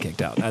might have gotten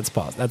kicked out. That's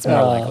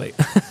more likely.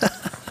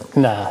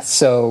 Nah.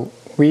 So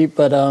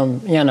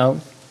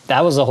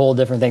that was a whole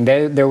different thing.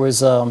 There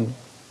was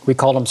we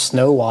called them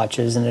snow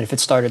watches, and if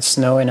it started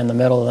snowing in the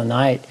middle of the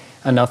night,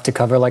 enough to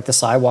cover the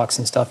sidewalks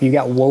and stuff, you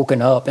got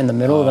woken up in the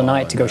middle of the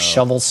night to go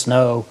shovel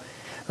snow,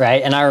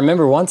 right? And I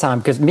remember one time,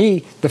 because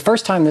the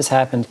first time this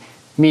happened,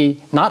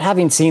 me not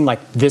having seen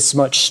this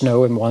much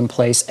snow in one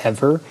place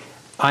ever,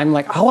 I'm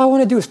all I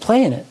want to do is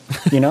play in it,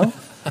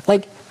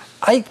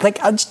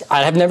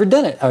 I have never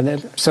done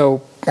it.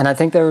 So, and I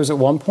think there was at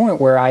one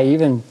point where I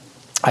even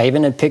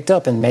had picked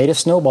up and made a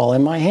snowball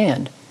in my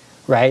hand,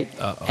 right?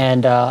 Uh-oh.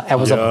 And I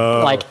was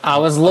I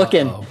was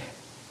looking.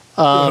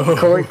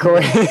 Corey.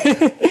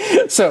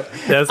 So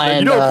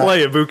you don't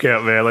play at boot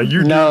camp, man.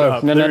 No.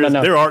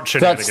 There aren't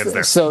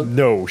shenanigans there.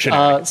 No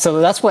shenanigans. So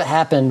that's what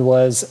happened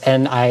was,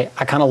 and I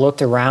kind of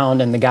looked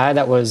around, and the guy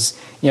that was,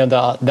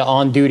 the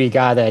on-duty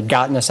guy that had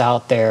gotten us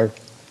out there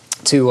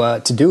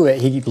to do it,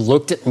 he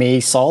looked at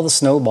me, saw the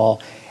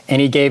snowball,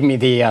 and he gave me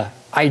the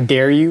 "I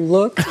dare you"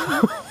 look.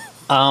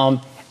 And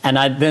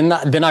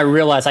then I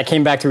realized, I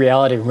came back to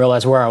reality and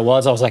realized where I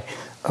was. I was like,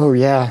 oh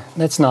yeah,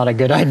 that's not a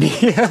good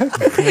idea.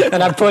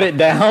 And I put it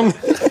down.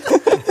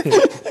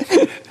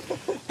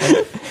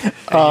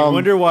 You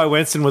wonder why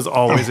Winston was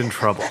always in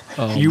trouble.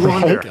 You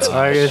wonder. It's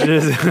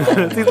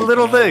just, these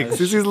little things.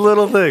 These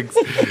little things.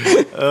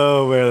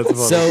 Oh man,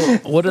 that's funny. So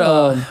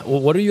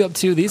what are you up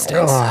to these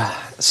days?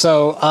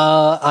 So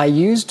I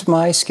used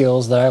my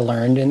skills that I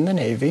learned in the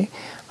Navy,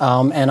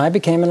 and I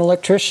became an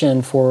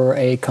electrician for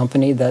a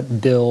company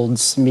that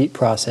builds meat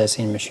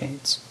processing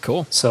machines.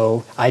 Cool.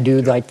 So I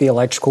do like the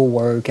electrical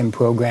work and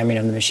programming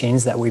of the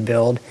machines that we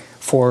build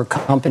for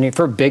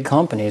big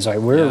companies. Like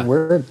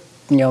we're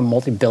a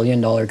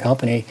multi-billion-dollar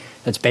company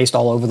that's based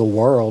all over the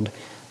world.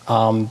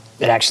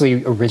 It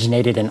actually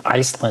originated in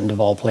Iceland, of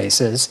all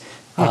places.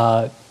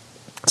 And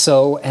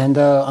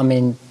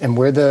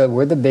we're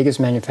the biggest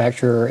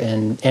manufacturer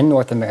in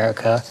North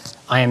America.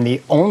 I am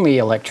the only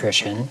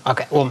electrician.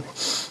 Okay, well,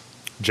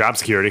 job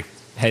security.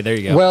 Hey, there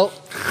you go. Well,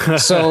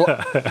 so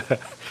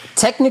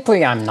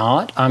technically I'm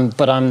not.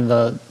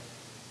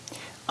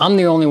 I'm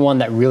the only one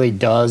that really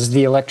does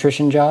the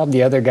electrician job.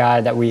 The other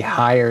guy that we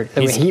hired,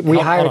 we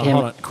hired him.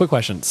 Hold on. Quick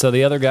question. So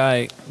the other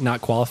guy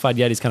not qualified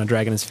yet. He's kind of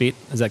dragging his feet.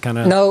 Is that kind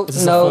of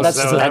that's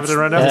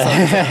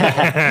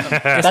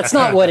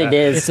not what it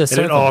is. It's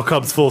a it all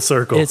comes full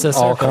circle. It's a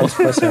circle. All comes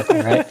full circle,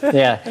 right?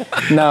 Yeah.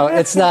 No,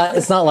 it's not.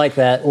 It's not like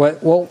that.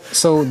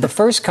 So the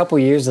first couple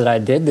years that I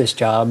did this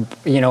job,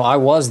 I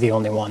was the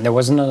only one. There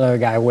wasn't another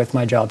guy with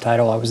my job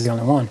title. I was the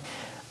only one.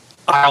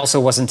 I also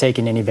wasn't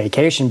taking any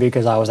vacation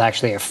because I was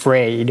actually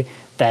afraid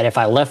that if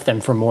I left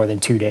them for more than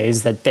 2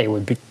 days, that they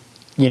would be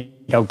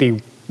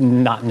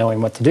not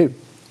knowing what to do.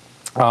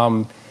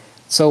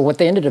 So what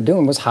they ended up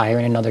doing was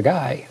hiring another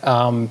guy.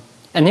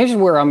 And here's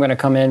where I'm going to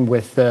come in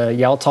with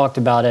y'all talked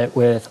about it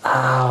with,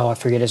 I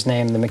forget his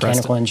name, the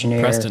mechanical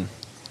engineer.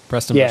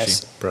 Preston.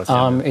 Yes.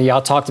 Preston.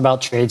 Y'all talked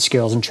about trade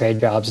skills and trade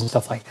jobs and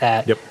stuff like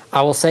that. Yep.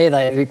 I will say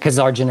that because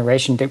our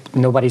generation,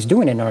 nobody's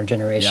doing it in our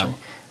generation.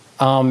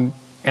 Yeah.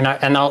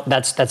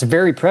 That's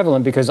very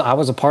prevalent because I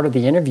was a part of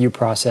the interview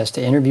process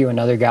to interview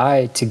another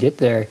guy to get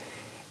there.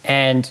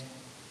 And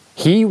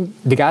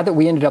the guy that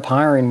we ended up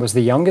hiring was the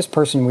youngest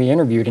person we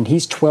interviewed, and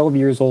he's 12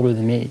 years older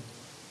than me.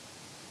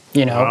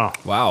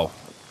 Wow.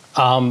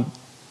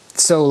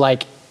 So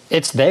like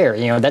it's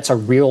there, that's a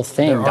real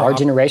thing. Our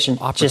generation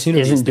just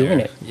isn't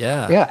doing it.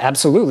 Yeah. Yeah,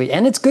 absolutely.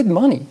 And it's good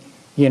money,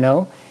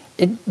 good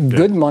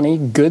money,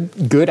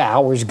 good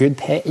hours, good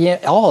pay,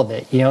 all of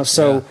it,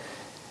 so,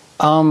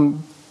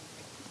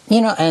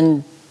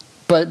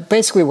 but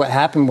basically what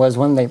happened was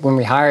when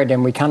we hired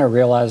him, we kind of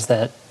realized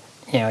that,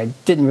 I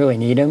didn't really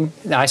need him.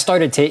 I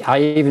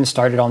even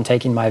started on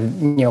taking my,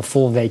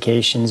 full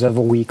vacations of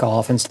a week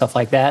off and stuff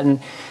like that. And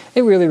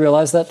they really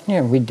realized that,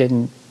 we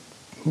didn't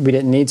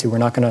need to. We're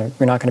not going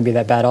to be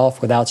that bad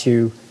off without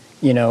you,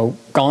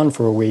 gone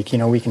for a week.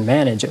 We can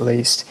manage at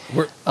least.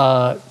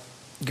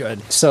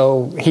 Good.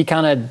 So he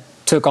kind of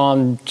took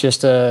on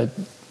just the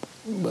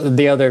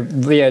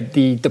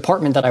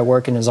department that I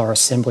work in is our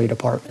assembly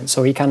department.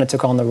 So he kind of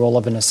took on the role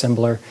of an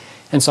assembler.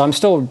 And so I'm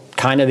still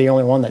kind of the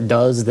only one that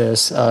does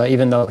this,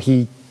 even though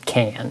he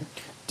can,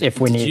 if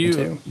we need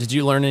to. Did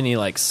you learn any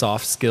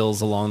soft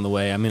skills along the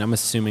way? I mean, I'm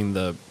assuming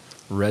the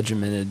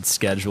regimented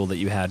schedule that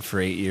you had for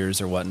 8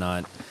 years or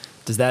whatnot,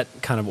 does that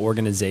kind of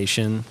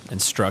organization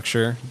and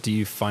structure, do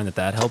you find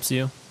that helps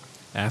you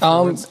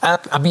afterwards?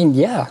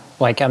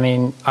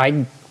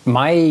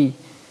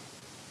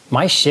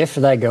 My shift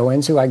that I go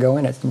in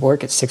at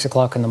work at 6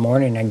 o'clock in the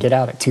morning and get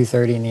out at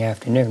 2:30 in the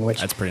afternoon,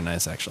 which that's pretty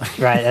nice, actually.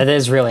 Right, it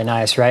is really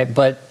nice, right?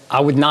 But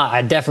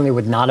I definitely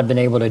would not have been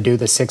able to do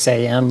the 6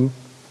 a.m.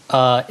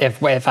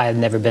 If I had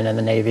never been in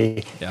the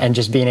Navy, and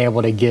just being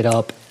able to get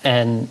up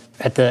and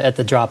at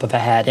the drop of a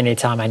hat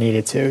anytime I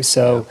needed to.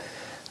 So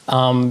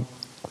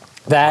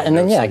that, and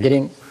then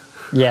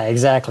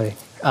exactly.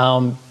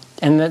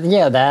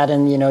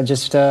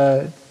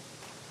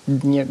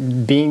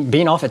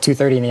 Being off at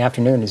 2:30 in the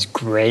afternoon is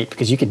great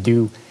because you could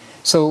do.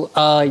 So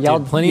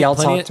plenty of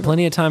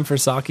time for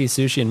sake,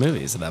 sushi, and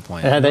movies at that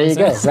point. There you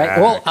go.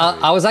 Right? Well,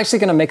 I was actually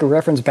going to make a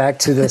reference back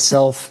to the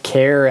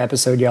self-care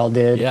episode y'all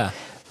did. Yeah.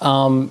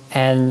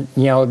 And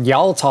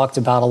y'all talked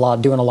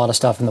about doing a lot of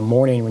stuff in the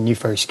morning when you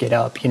first get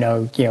up.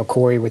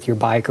 Corey with your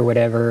bike or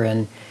whatever,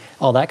 and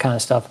all that kind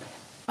of stuff.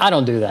 I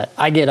don't do that.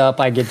 I get up,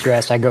 I get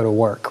dressed, I go to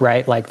work.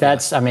 Right? Like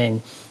that's. I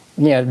mean.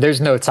 There's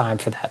no time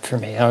for that for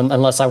me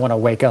unless I want to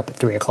wake up at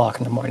 3 o'clock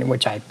in the morning,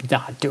 which I'm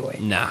not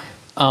doing. Nah.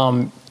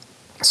 But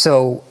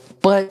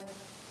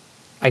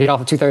I get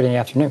off at 2:30 in the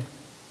afternoon.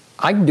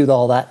 I can do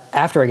all that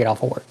after I get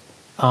off of work.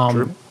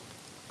 True.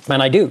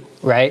 And I do,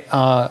 right?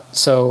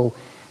 So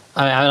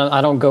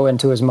I don't go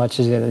into as much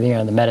as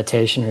the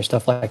meditation or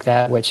stuff like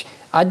that, which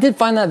I did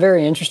find that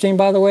very interesting,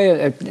 by the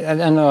way.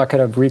 I know I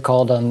could have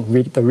recalled on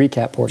the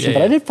recap portion,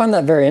 but I did find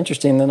that very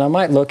interesting, and I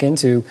might look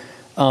into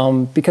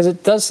because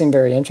it does seem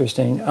very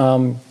interesting.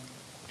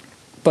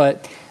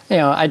 But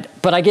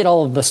I get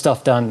all of the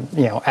stuff done,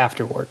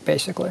 after work,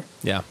 basically.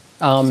 Yeah.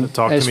 So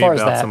talk to me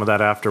about some of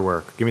that after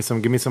work. Give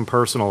me some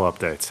personal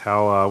updates.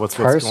 How what's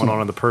going on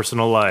in the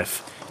personal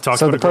life?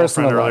 Talked about a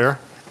girlfriend earlier.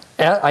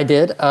 Yeah, I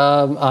did.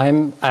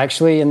 I'm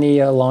actually in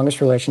the longest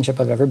relationship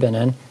I've ever been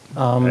in.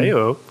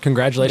 Hey-o.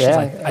 Congratulations!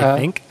 Yeah, I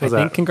think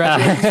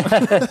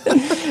congratulations.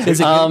 Is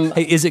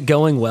it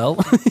going well?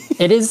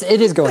 It is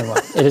going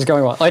well. It is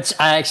going well. Which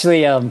I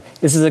actually,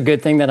 this is a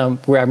good thing that I'm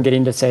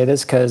getting to say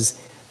this because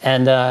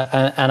And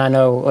I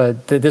know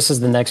this is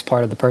the next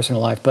part of the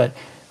personal life, but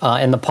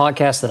in the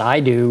podcast that I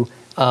do,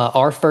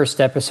 our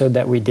first episode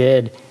that we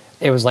did,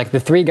 it was like the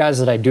three guys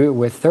that I do it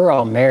with, they're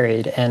all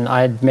married, and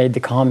I made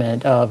the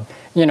comment of,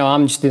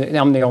 I'm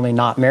the only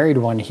not married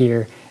one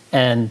here,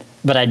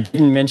 but I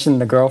didn't mention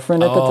the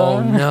girlfriend at the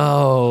time. Oh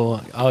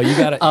no! Oh, you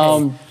gotta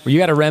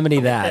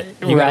remedy that.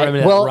 You gotta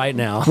remedy that right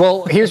now.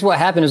 Well, here's what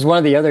happened: is one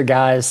of the other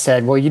guys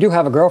said, "Well, you do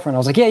have a girlfriend." I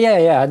was like,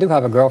 "Yeah, I do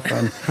have a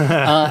girlfriend."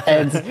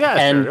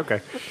 Sure,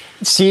 okay.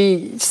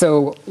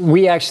 So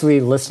we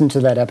actually listened to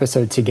that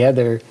episode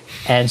together,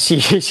 and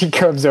she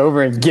comes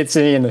over and gets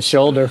me in the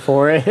shoulder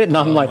for it, and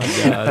I'm like,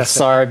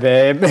 "Sorry,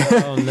 babe."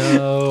 Oh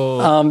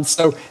no.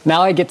 So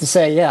now I get to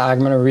say, yeah, I'm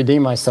going to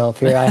redeem myself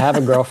here. I have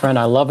a girlfriend.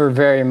 I love her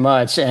very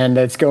much, and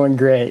it's going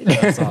great.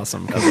 That's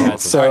awesome.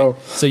 So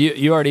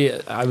you already,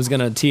 I was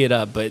going to tee it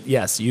up, but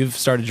yes, you've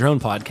started your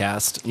own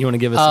podcast. You want to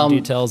give us some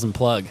details and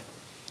plug?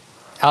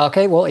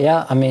 Okay, well,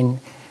 yeah, I mean,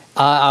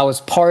 I was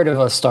part of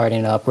us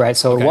starting up, right?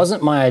 So it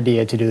wasn't my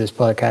idea to do this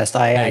podcast.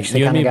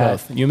 You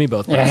and me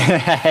both.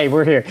 Hey,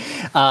 we're here.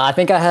 I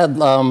think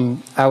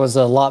I was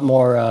a lot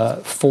more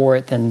for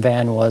it than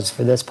Van was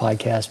for this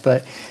podcast,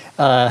 but.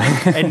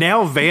 And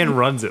now Van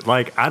runs it.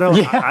 Like, I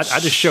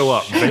just show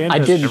up. Van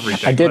does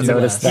everything. I did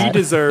notice that. He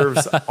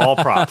deserves all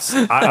props.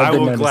 I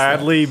will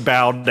gladly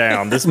bow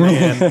down. This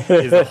man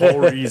is the whole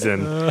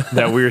reason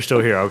that we're still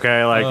here,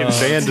 okay? Like,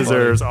 Van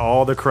deserves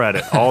all the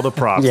credit, all the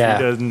props. Yeah.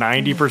 He does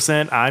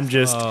 90%. I'm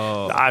just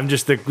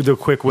the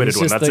quick-witted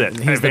one. That's it.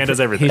 Van does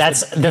everything.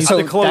 He's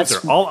the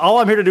closer. All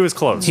I'm here to do is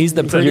close. He's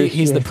the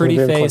pretty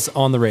face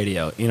on the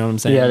radio. You know what I'm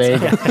saying? Yeah, there you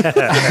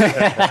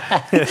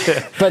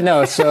go. But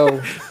no, so...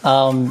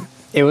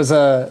 it was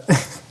a...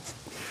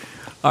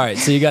 All right,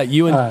 so you got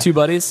you and two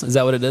buddies? Is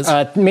that what it is?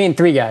 Me and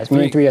three guys.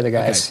 Me and three other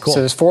guys. Okay, cool. So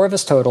there's four of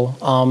us total.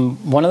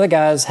 One of the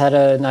guys had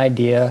an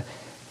idea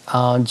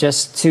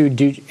just to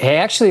do...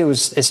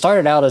 It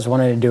started out as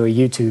wanting to do a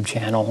YouTube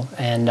channel,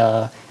 and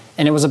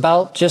it was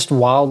about just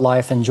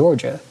wildlife in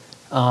Georgia.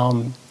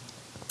 And,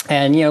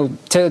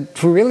 to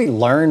really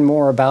learn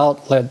more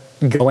about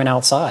going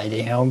outside,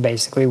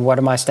 basically what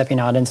am I stepping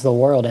out into the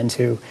world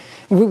into?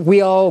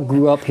 We all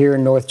grew up here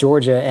in North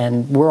Georgia,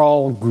 and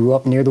grew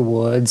up near the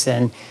woods,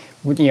 and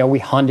we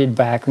hunted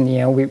back, and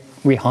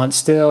we hunt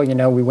still.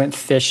 We went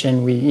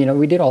fishing.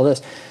 We did all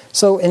this.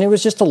 So, and it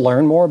was just to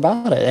learn more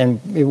about it,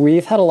 and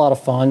we've had a lot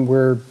of fun.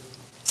 We're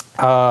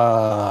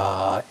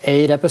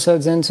 8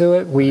 episodes into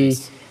it.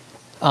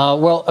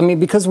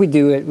 Because we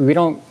do it, we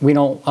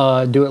don't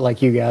do it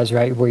like you guys,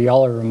 right? Where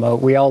y'all are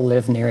remote. We all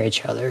live near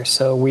each other,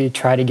 so we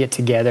try to get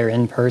together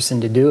in person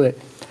to do it.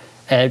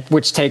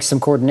 Which takes some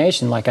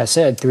coordination. Like I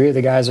said, 3 of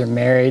the guys are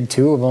married,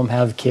 2 of them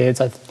have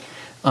kids.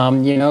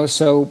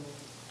 So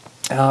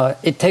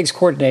it takes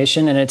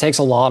coordination, and it takes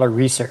a lot of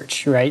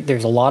research, right?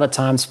 There's a lot of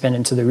time spent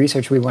into the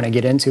research we want to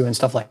get into and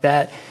stuff like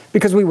that,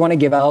 because we want to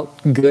give out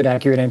good,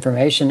 accurate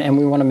information, and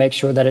we want to make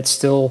sure that it's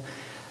still,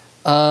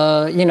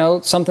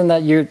 something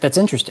that's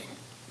interesting.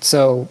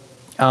 So,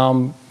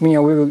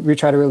 we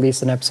try to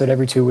release an episode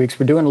every 2 weeks.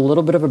 We're doing a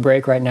little bit of a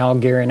break right now,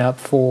 gearing up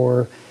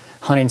for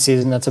hunting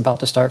season that's about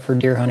to start for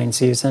deer hunting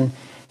season,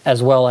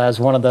 as well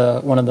as one of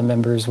the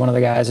members, one of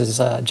the guys is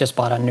just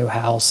bought a new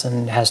house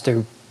and has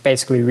to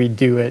basically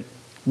redo it,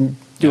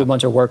 a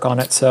bunch of work on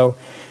it. So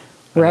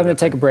we're having to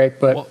take a break.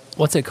 But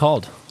what's it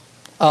called?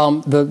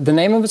 The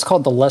name of it's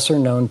called The Lesser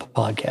Known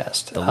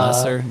Podcast. The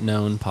Lesser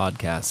Known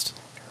Podcast.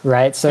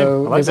 Right.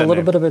 So there's a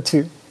little bit of a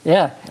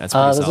That's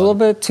there's a little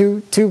bit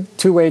two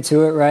way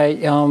to it,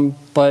 right?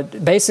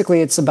 But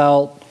basically it's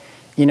about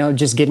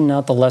just getting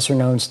out the lesser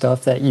known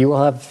stuff that you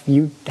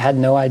had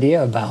no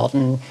idea about,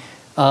 and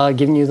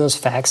giving you those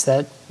facts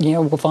that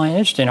we'll find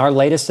interesting. Our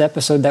latest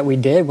episode that we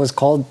did was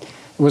on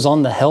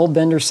the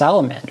Hellbender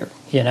salamander.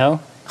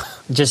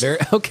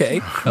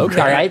 Okay. All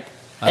right.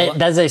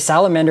 That's a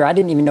salamander I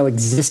didn't even know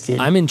existed.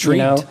 I'm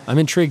intrigued. I'm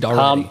intrigued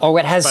already.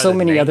 It has so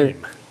many other.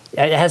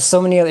 It has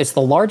so many. It's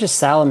the largest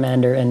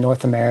salamander in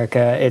North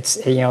America. It's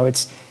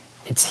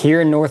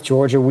here in North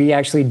Georgia. We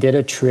actually did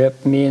a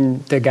trip, me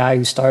and the guy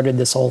who started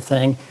this whole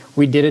thing,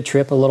 we did a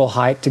trip, a little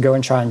hike to go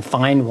and try and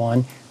find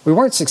one. We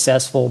weren't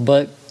successful,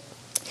 but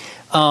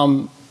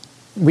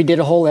we did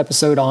a whole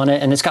episode on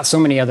it, and it's got so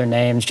many other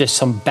names, just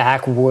some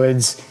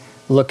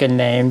backwoods-looking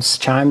names.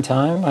 Chime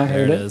time, I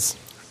heard it. There it is.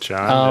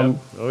 Chime,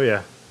 oh,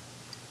 yeah.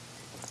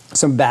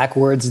 Some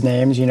backwards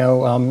names, I'm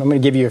going to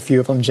give you a few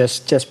of them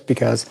just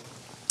because.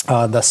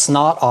 The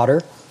snot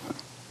otter.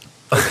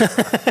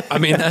 I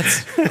mean,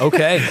 that's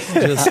okay.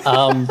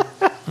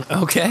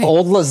 Okay.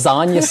 Old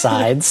lasagna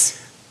sides.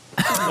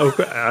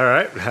 Okay. All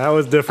right. How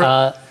is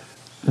different?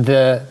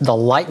 The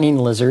lightning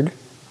lizard.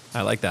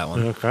 I like that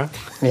one. Okay.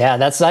 Yeah,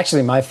 that's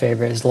actually my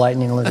favorite is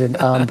lightning lizard.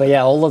 But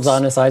yeah, old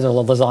lasagna sides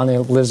or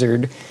lasagna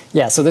lizard.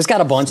 Yeah, so there's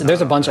a bunch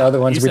of other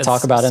ones we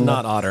talk about in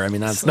snot otter. I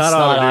mean, that's snot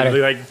otter.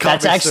 Like,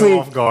 that's actually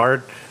off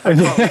guard.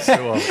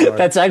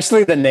 That's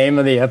actually the name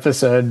of the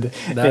episode.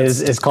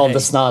 Is called the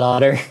snot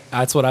otter.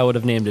 That's what I would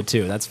have named it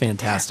too. That's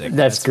fantastic.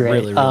 That's great.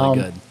 Really, really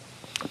good.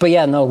 But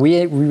yeah, no,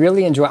 we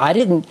really enjoy.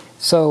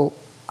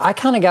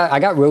 I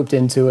got roped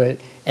into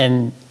it,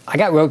 and I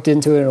got roped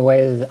into it in a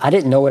way that I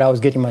didn't know what I was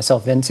getting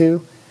myself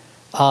into.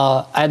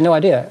 I had no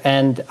idea,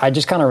 and I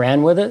just kind of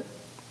ran with it.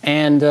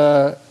 And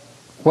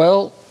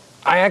well,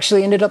 I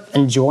actually ended up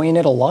enjoying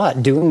it a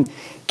lot, getting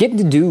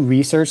to do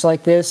research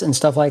like this and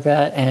stuff like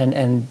that,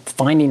 and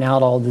finding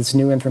out all this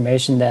new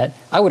information that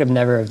I would have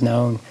never have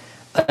known.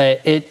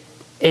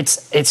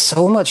 It's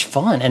so much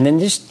fun, and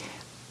then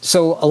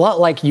so a lot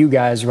like you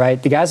guys,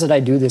 right? The guys that I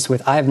do this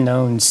with, I've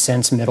known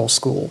since middle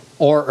school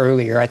or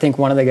earlier. I think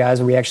one of the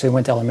guys, we actually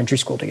went to elementary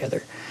school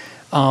together.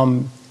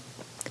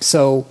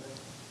 So,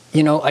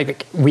 you know,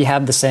 we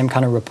have the same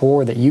kind of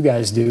rapport that you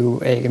guys do,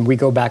 and we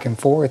go back and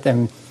forth,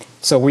 and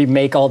so we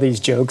make all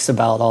these jokes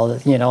about all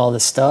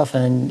this stuff,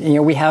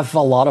 and we have a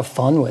lot of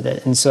fun with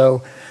it, and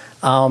so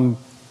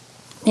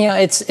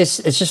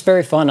it's just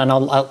very fun, and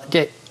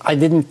I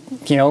didn't,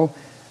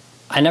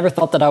 I never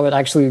thought that I would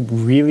actually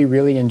really,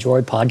 really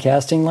enjoy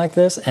podcasting like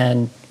this,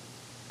 and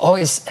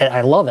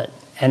I love it.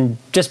 And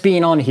just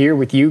being on here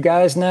with you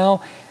guys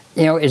now,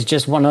 is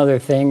just one other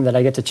thing that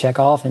I get to check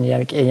off, and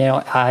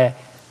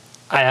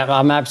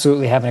I'm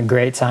absolutely having a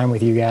great time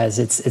with you guys.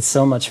 It's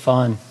so much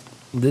fun.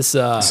 That's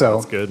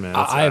good, man.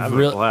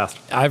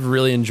 I've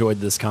really enjoyed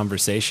this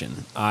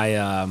conversation.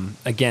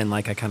 Again,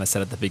 like I kind of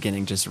said at the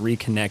beginning, just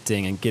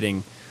reconnecting and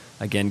getting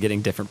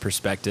different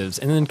perspectives,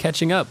 and then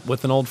catching up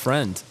with an old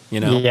friend,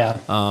 Yeah.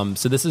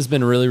 So this has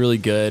been really, really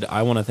good.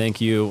 I want to thank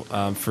you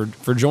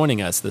for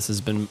joining us. This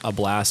has been a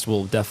blast.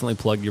 We'll definitely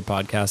plug your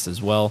podcast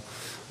as well.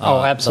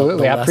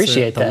 Absolutely. I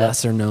appreciate that. The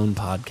lesser known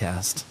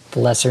podcast. The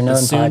lesser known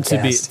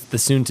podcast. The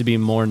soon to be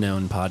more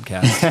known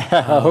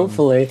podcast.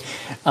 Hopefully.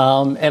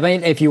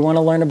 If you want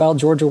to learn about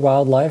Georgia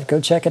wildlife,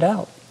 go check it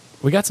out.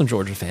 We got some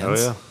Georgia fans. Oh,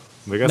 yeah.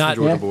 We got some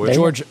Georgia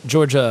boys.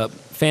 Georgia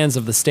fans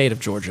of the state of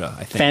Georgia,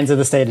 I think. Fans of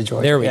the state of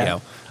Georgia. There we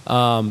go.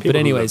 But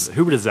anyways.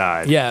 Who would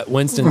decide? Yeah,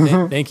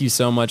 Winston, thank you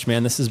so much,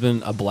 man. This has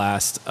been a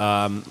blast.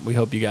 We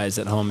hope you guys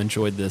at home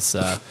enjoyed this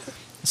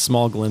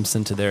small glimpse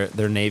into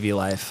their Navy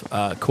life.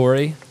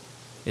 Corey,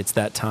 it's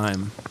that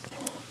time.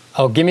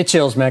 Oh, give me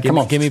chills, man. Come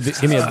on. Give me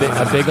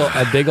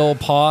a big old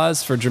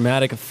pause for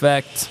dramatic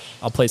effect.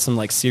 I'll play some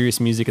like serious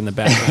music in the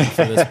background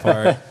for this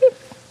part.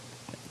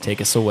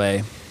 Take us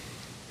away.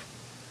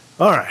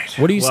 All right.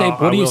 What do you say?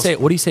 What do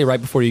you say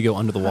right before you go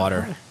under the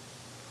water?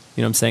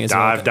 You know what I'm saying?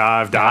 Dive.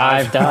 Dive. All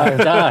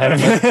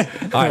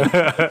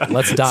right,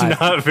 let's dive. It's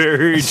not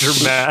very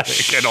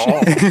dramatic at all.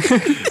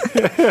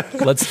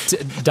 Let's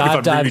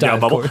dive. Dive.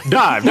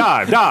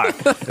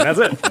 That's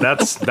it.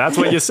 That's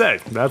what you say.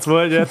 That's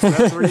where you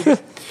go.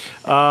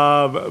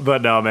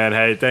 But no, man.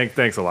 Hey,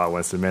 thanks a lot,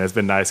 Winston. Man, it's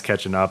been nice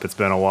catching up. It's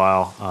been a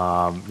while.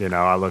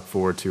 I look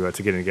forward to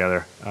getting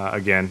together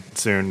again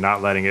soon.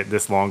 Not letting it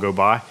this long go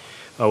by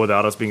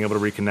without us being able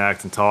to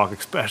reconnect and talk,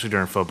 especially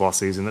during football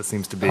season. That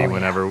seems to be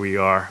whenever we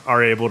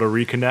are able to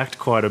reconnect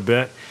quite a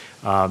bit.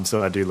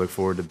 So I do look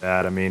forward to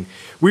that. I mean,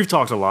 we've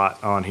talked a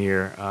lot on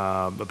here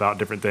about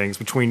different things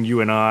between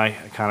you and I,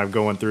 kind of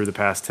going through the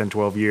past 10,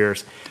 12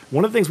 years.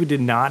 One of the things we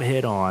did not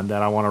hit on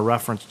that I want to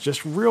reference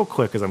just real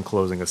quick as I'm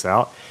closing us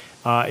out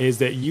is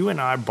that you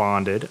and I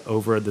bonded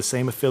over the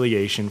same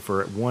affiliation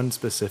for one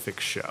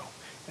specific show.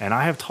 And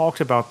I have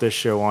talked about this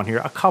show on here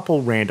a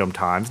couple random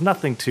times,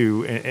 nothing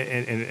too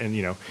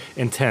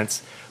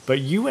intense, but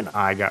you and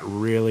I got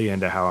really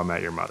into How I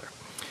Met Your Mother.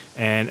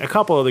 And a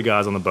couple of the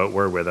guys on the boat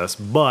were with us,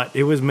 but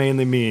it was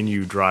mainly me and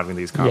you driving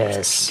these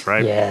conversations,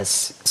 right?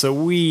 Yes. So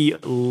we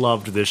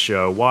loved this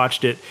show,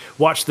 watched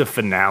the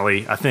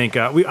finale. I think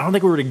I don't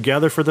think we were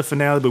together for the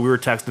finale, but we were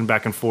texting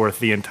back and forth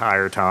the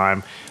entire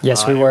time.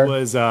 Yes, we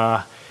were.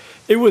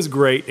 It was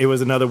great. It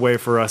was another way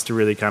for us to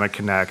really kind of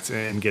connect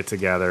and get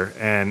together.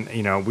 And,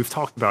 we've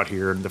talked about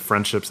here the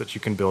friendships that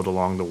you can build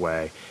along the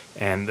way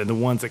and the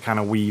ones that kind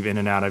of weave in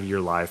and out of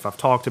your life. I've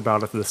talked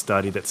about the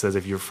study that says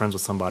if you're friends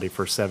with somebody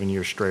for 7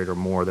 years straight or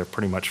more, they're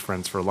pretty much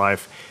friends for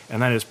life.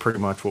 And that is pretty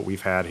much what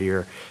we've had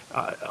here.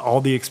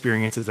 All the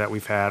experiences that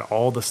we've had,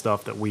 all the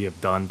stuff that we have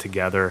done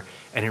together.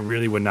 And it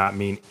really would not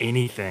mean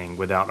anything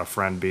without a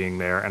friend being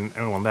there. And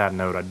on that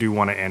note, I do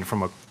want to end from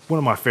one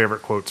of my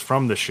favorite quotes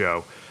from the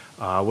show.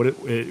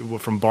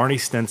 From Barney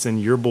Stinson,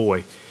 your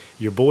boy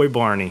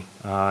Barney.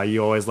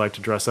 You always like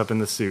to dress up in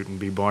the suit and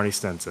be Barney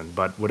Stinson.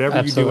 But whatever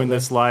Absolutely. you do in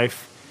this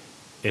life,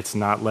 it's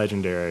not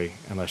legendary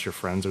unless your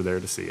friends are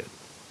there to see it.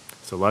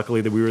 So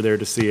luckily that we were there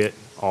to see it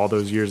all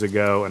those years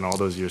ago and all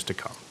those years to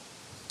come.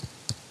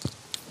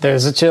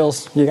 There's the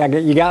chills. You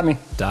got me.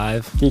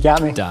 Dive. You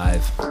got me.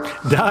 Dive.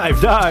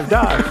 Dive.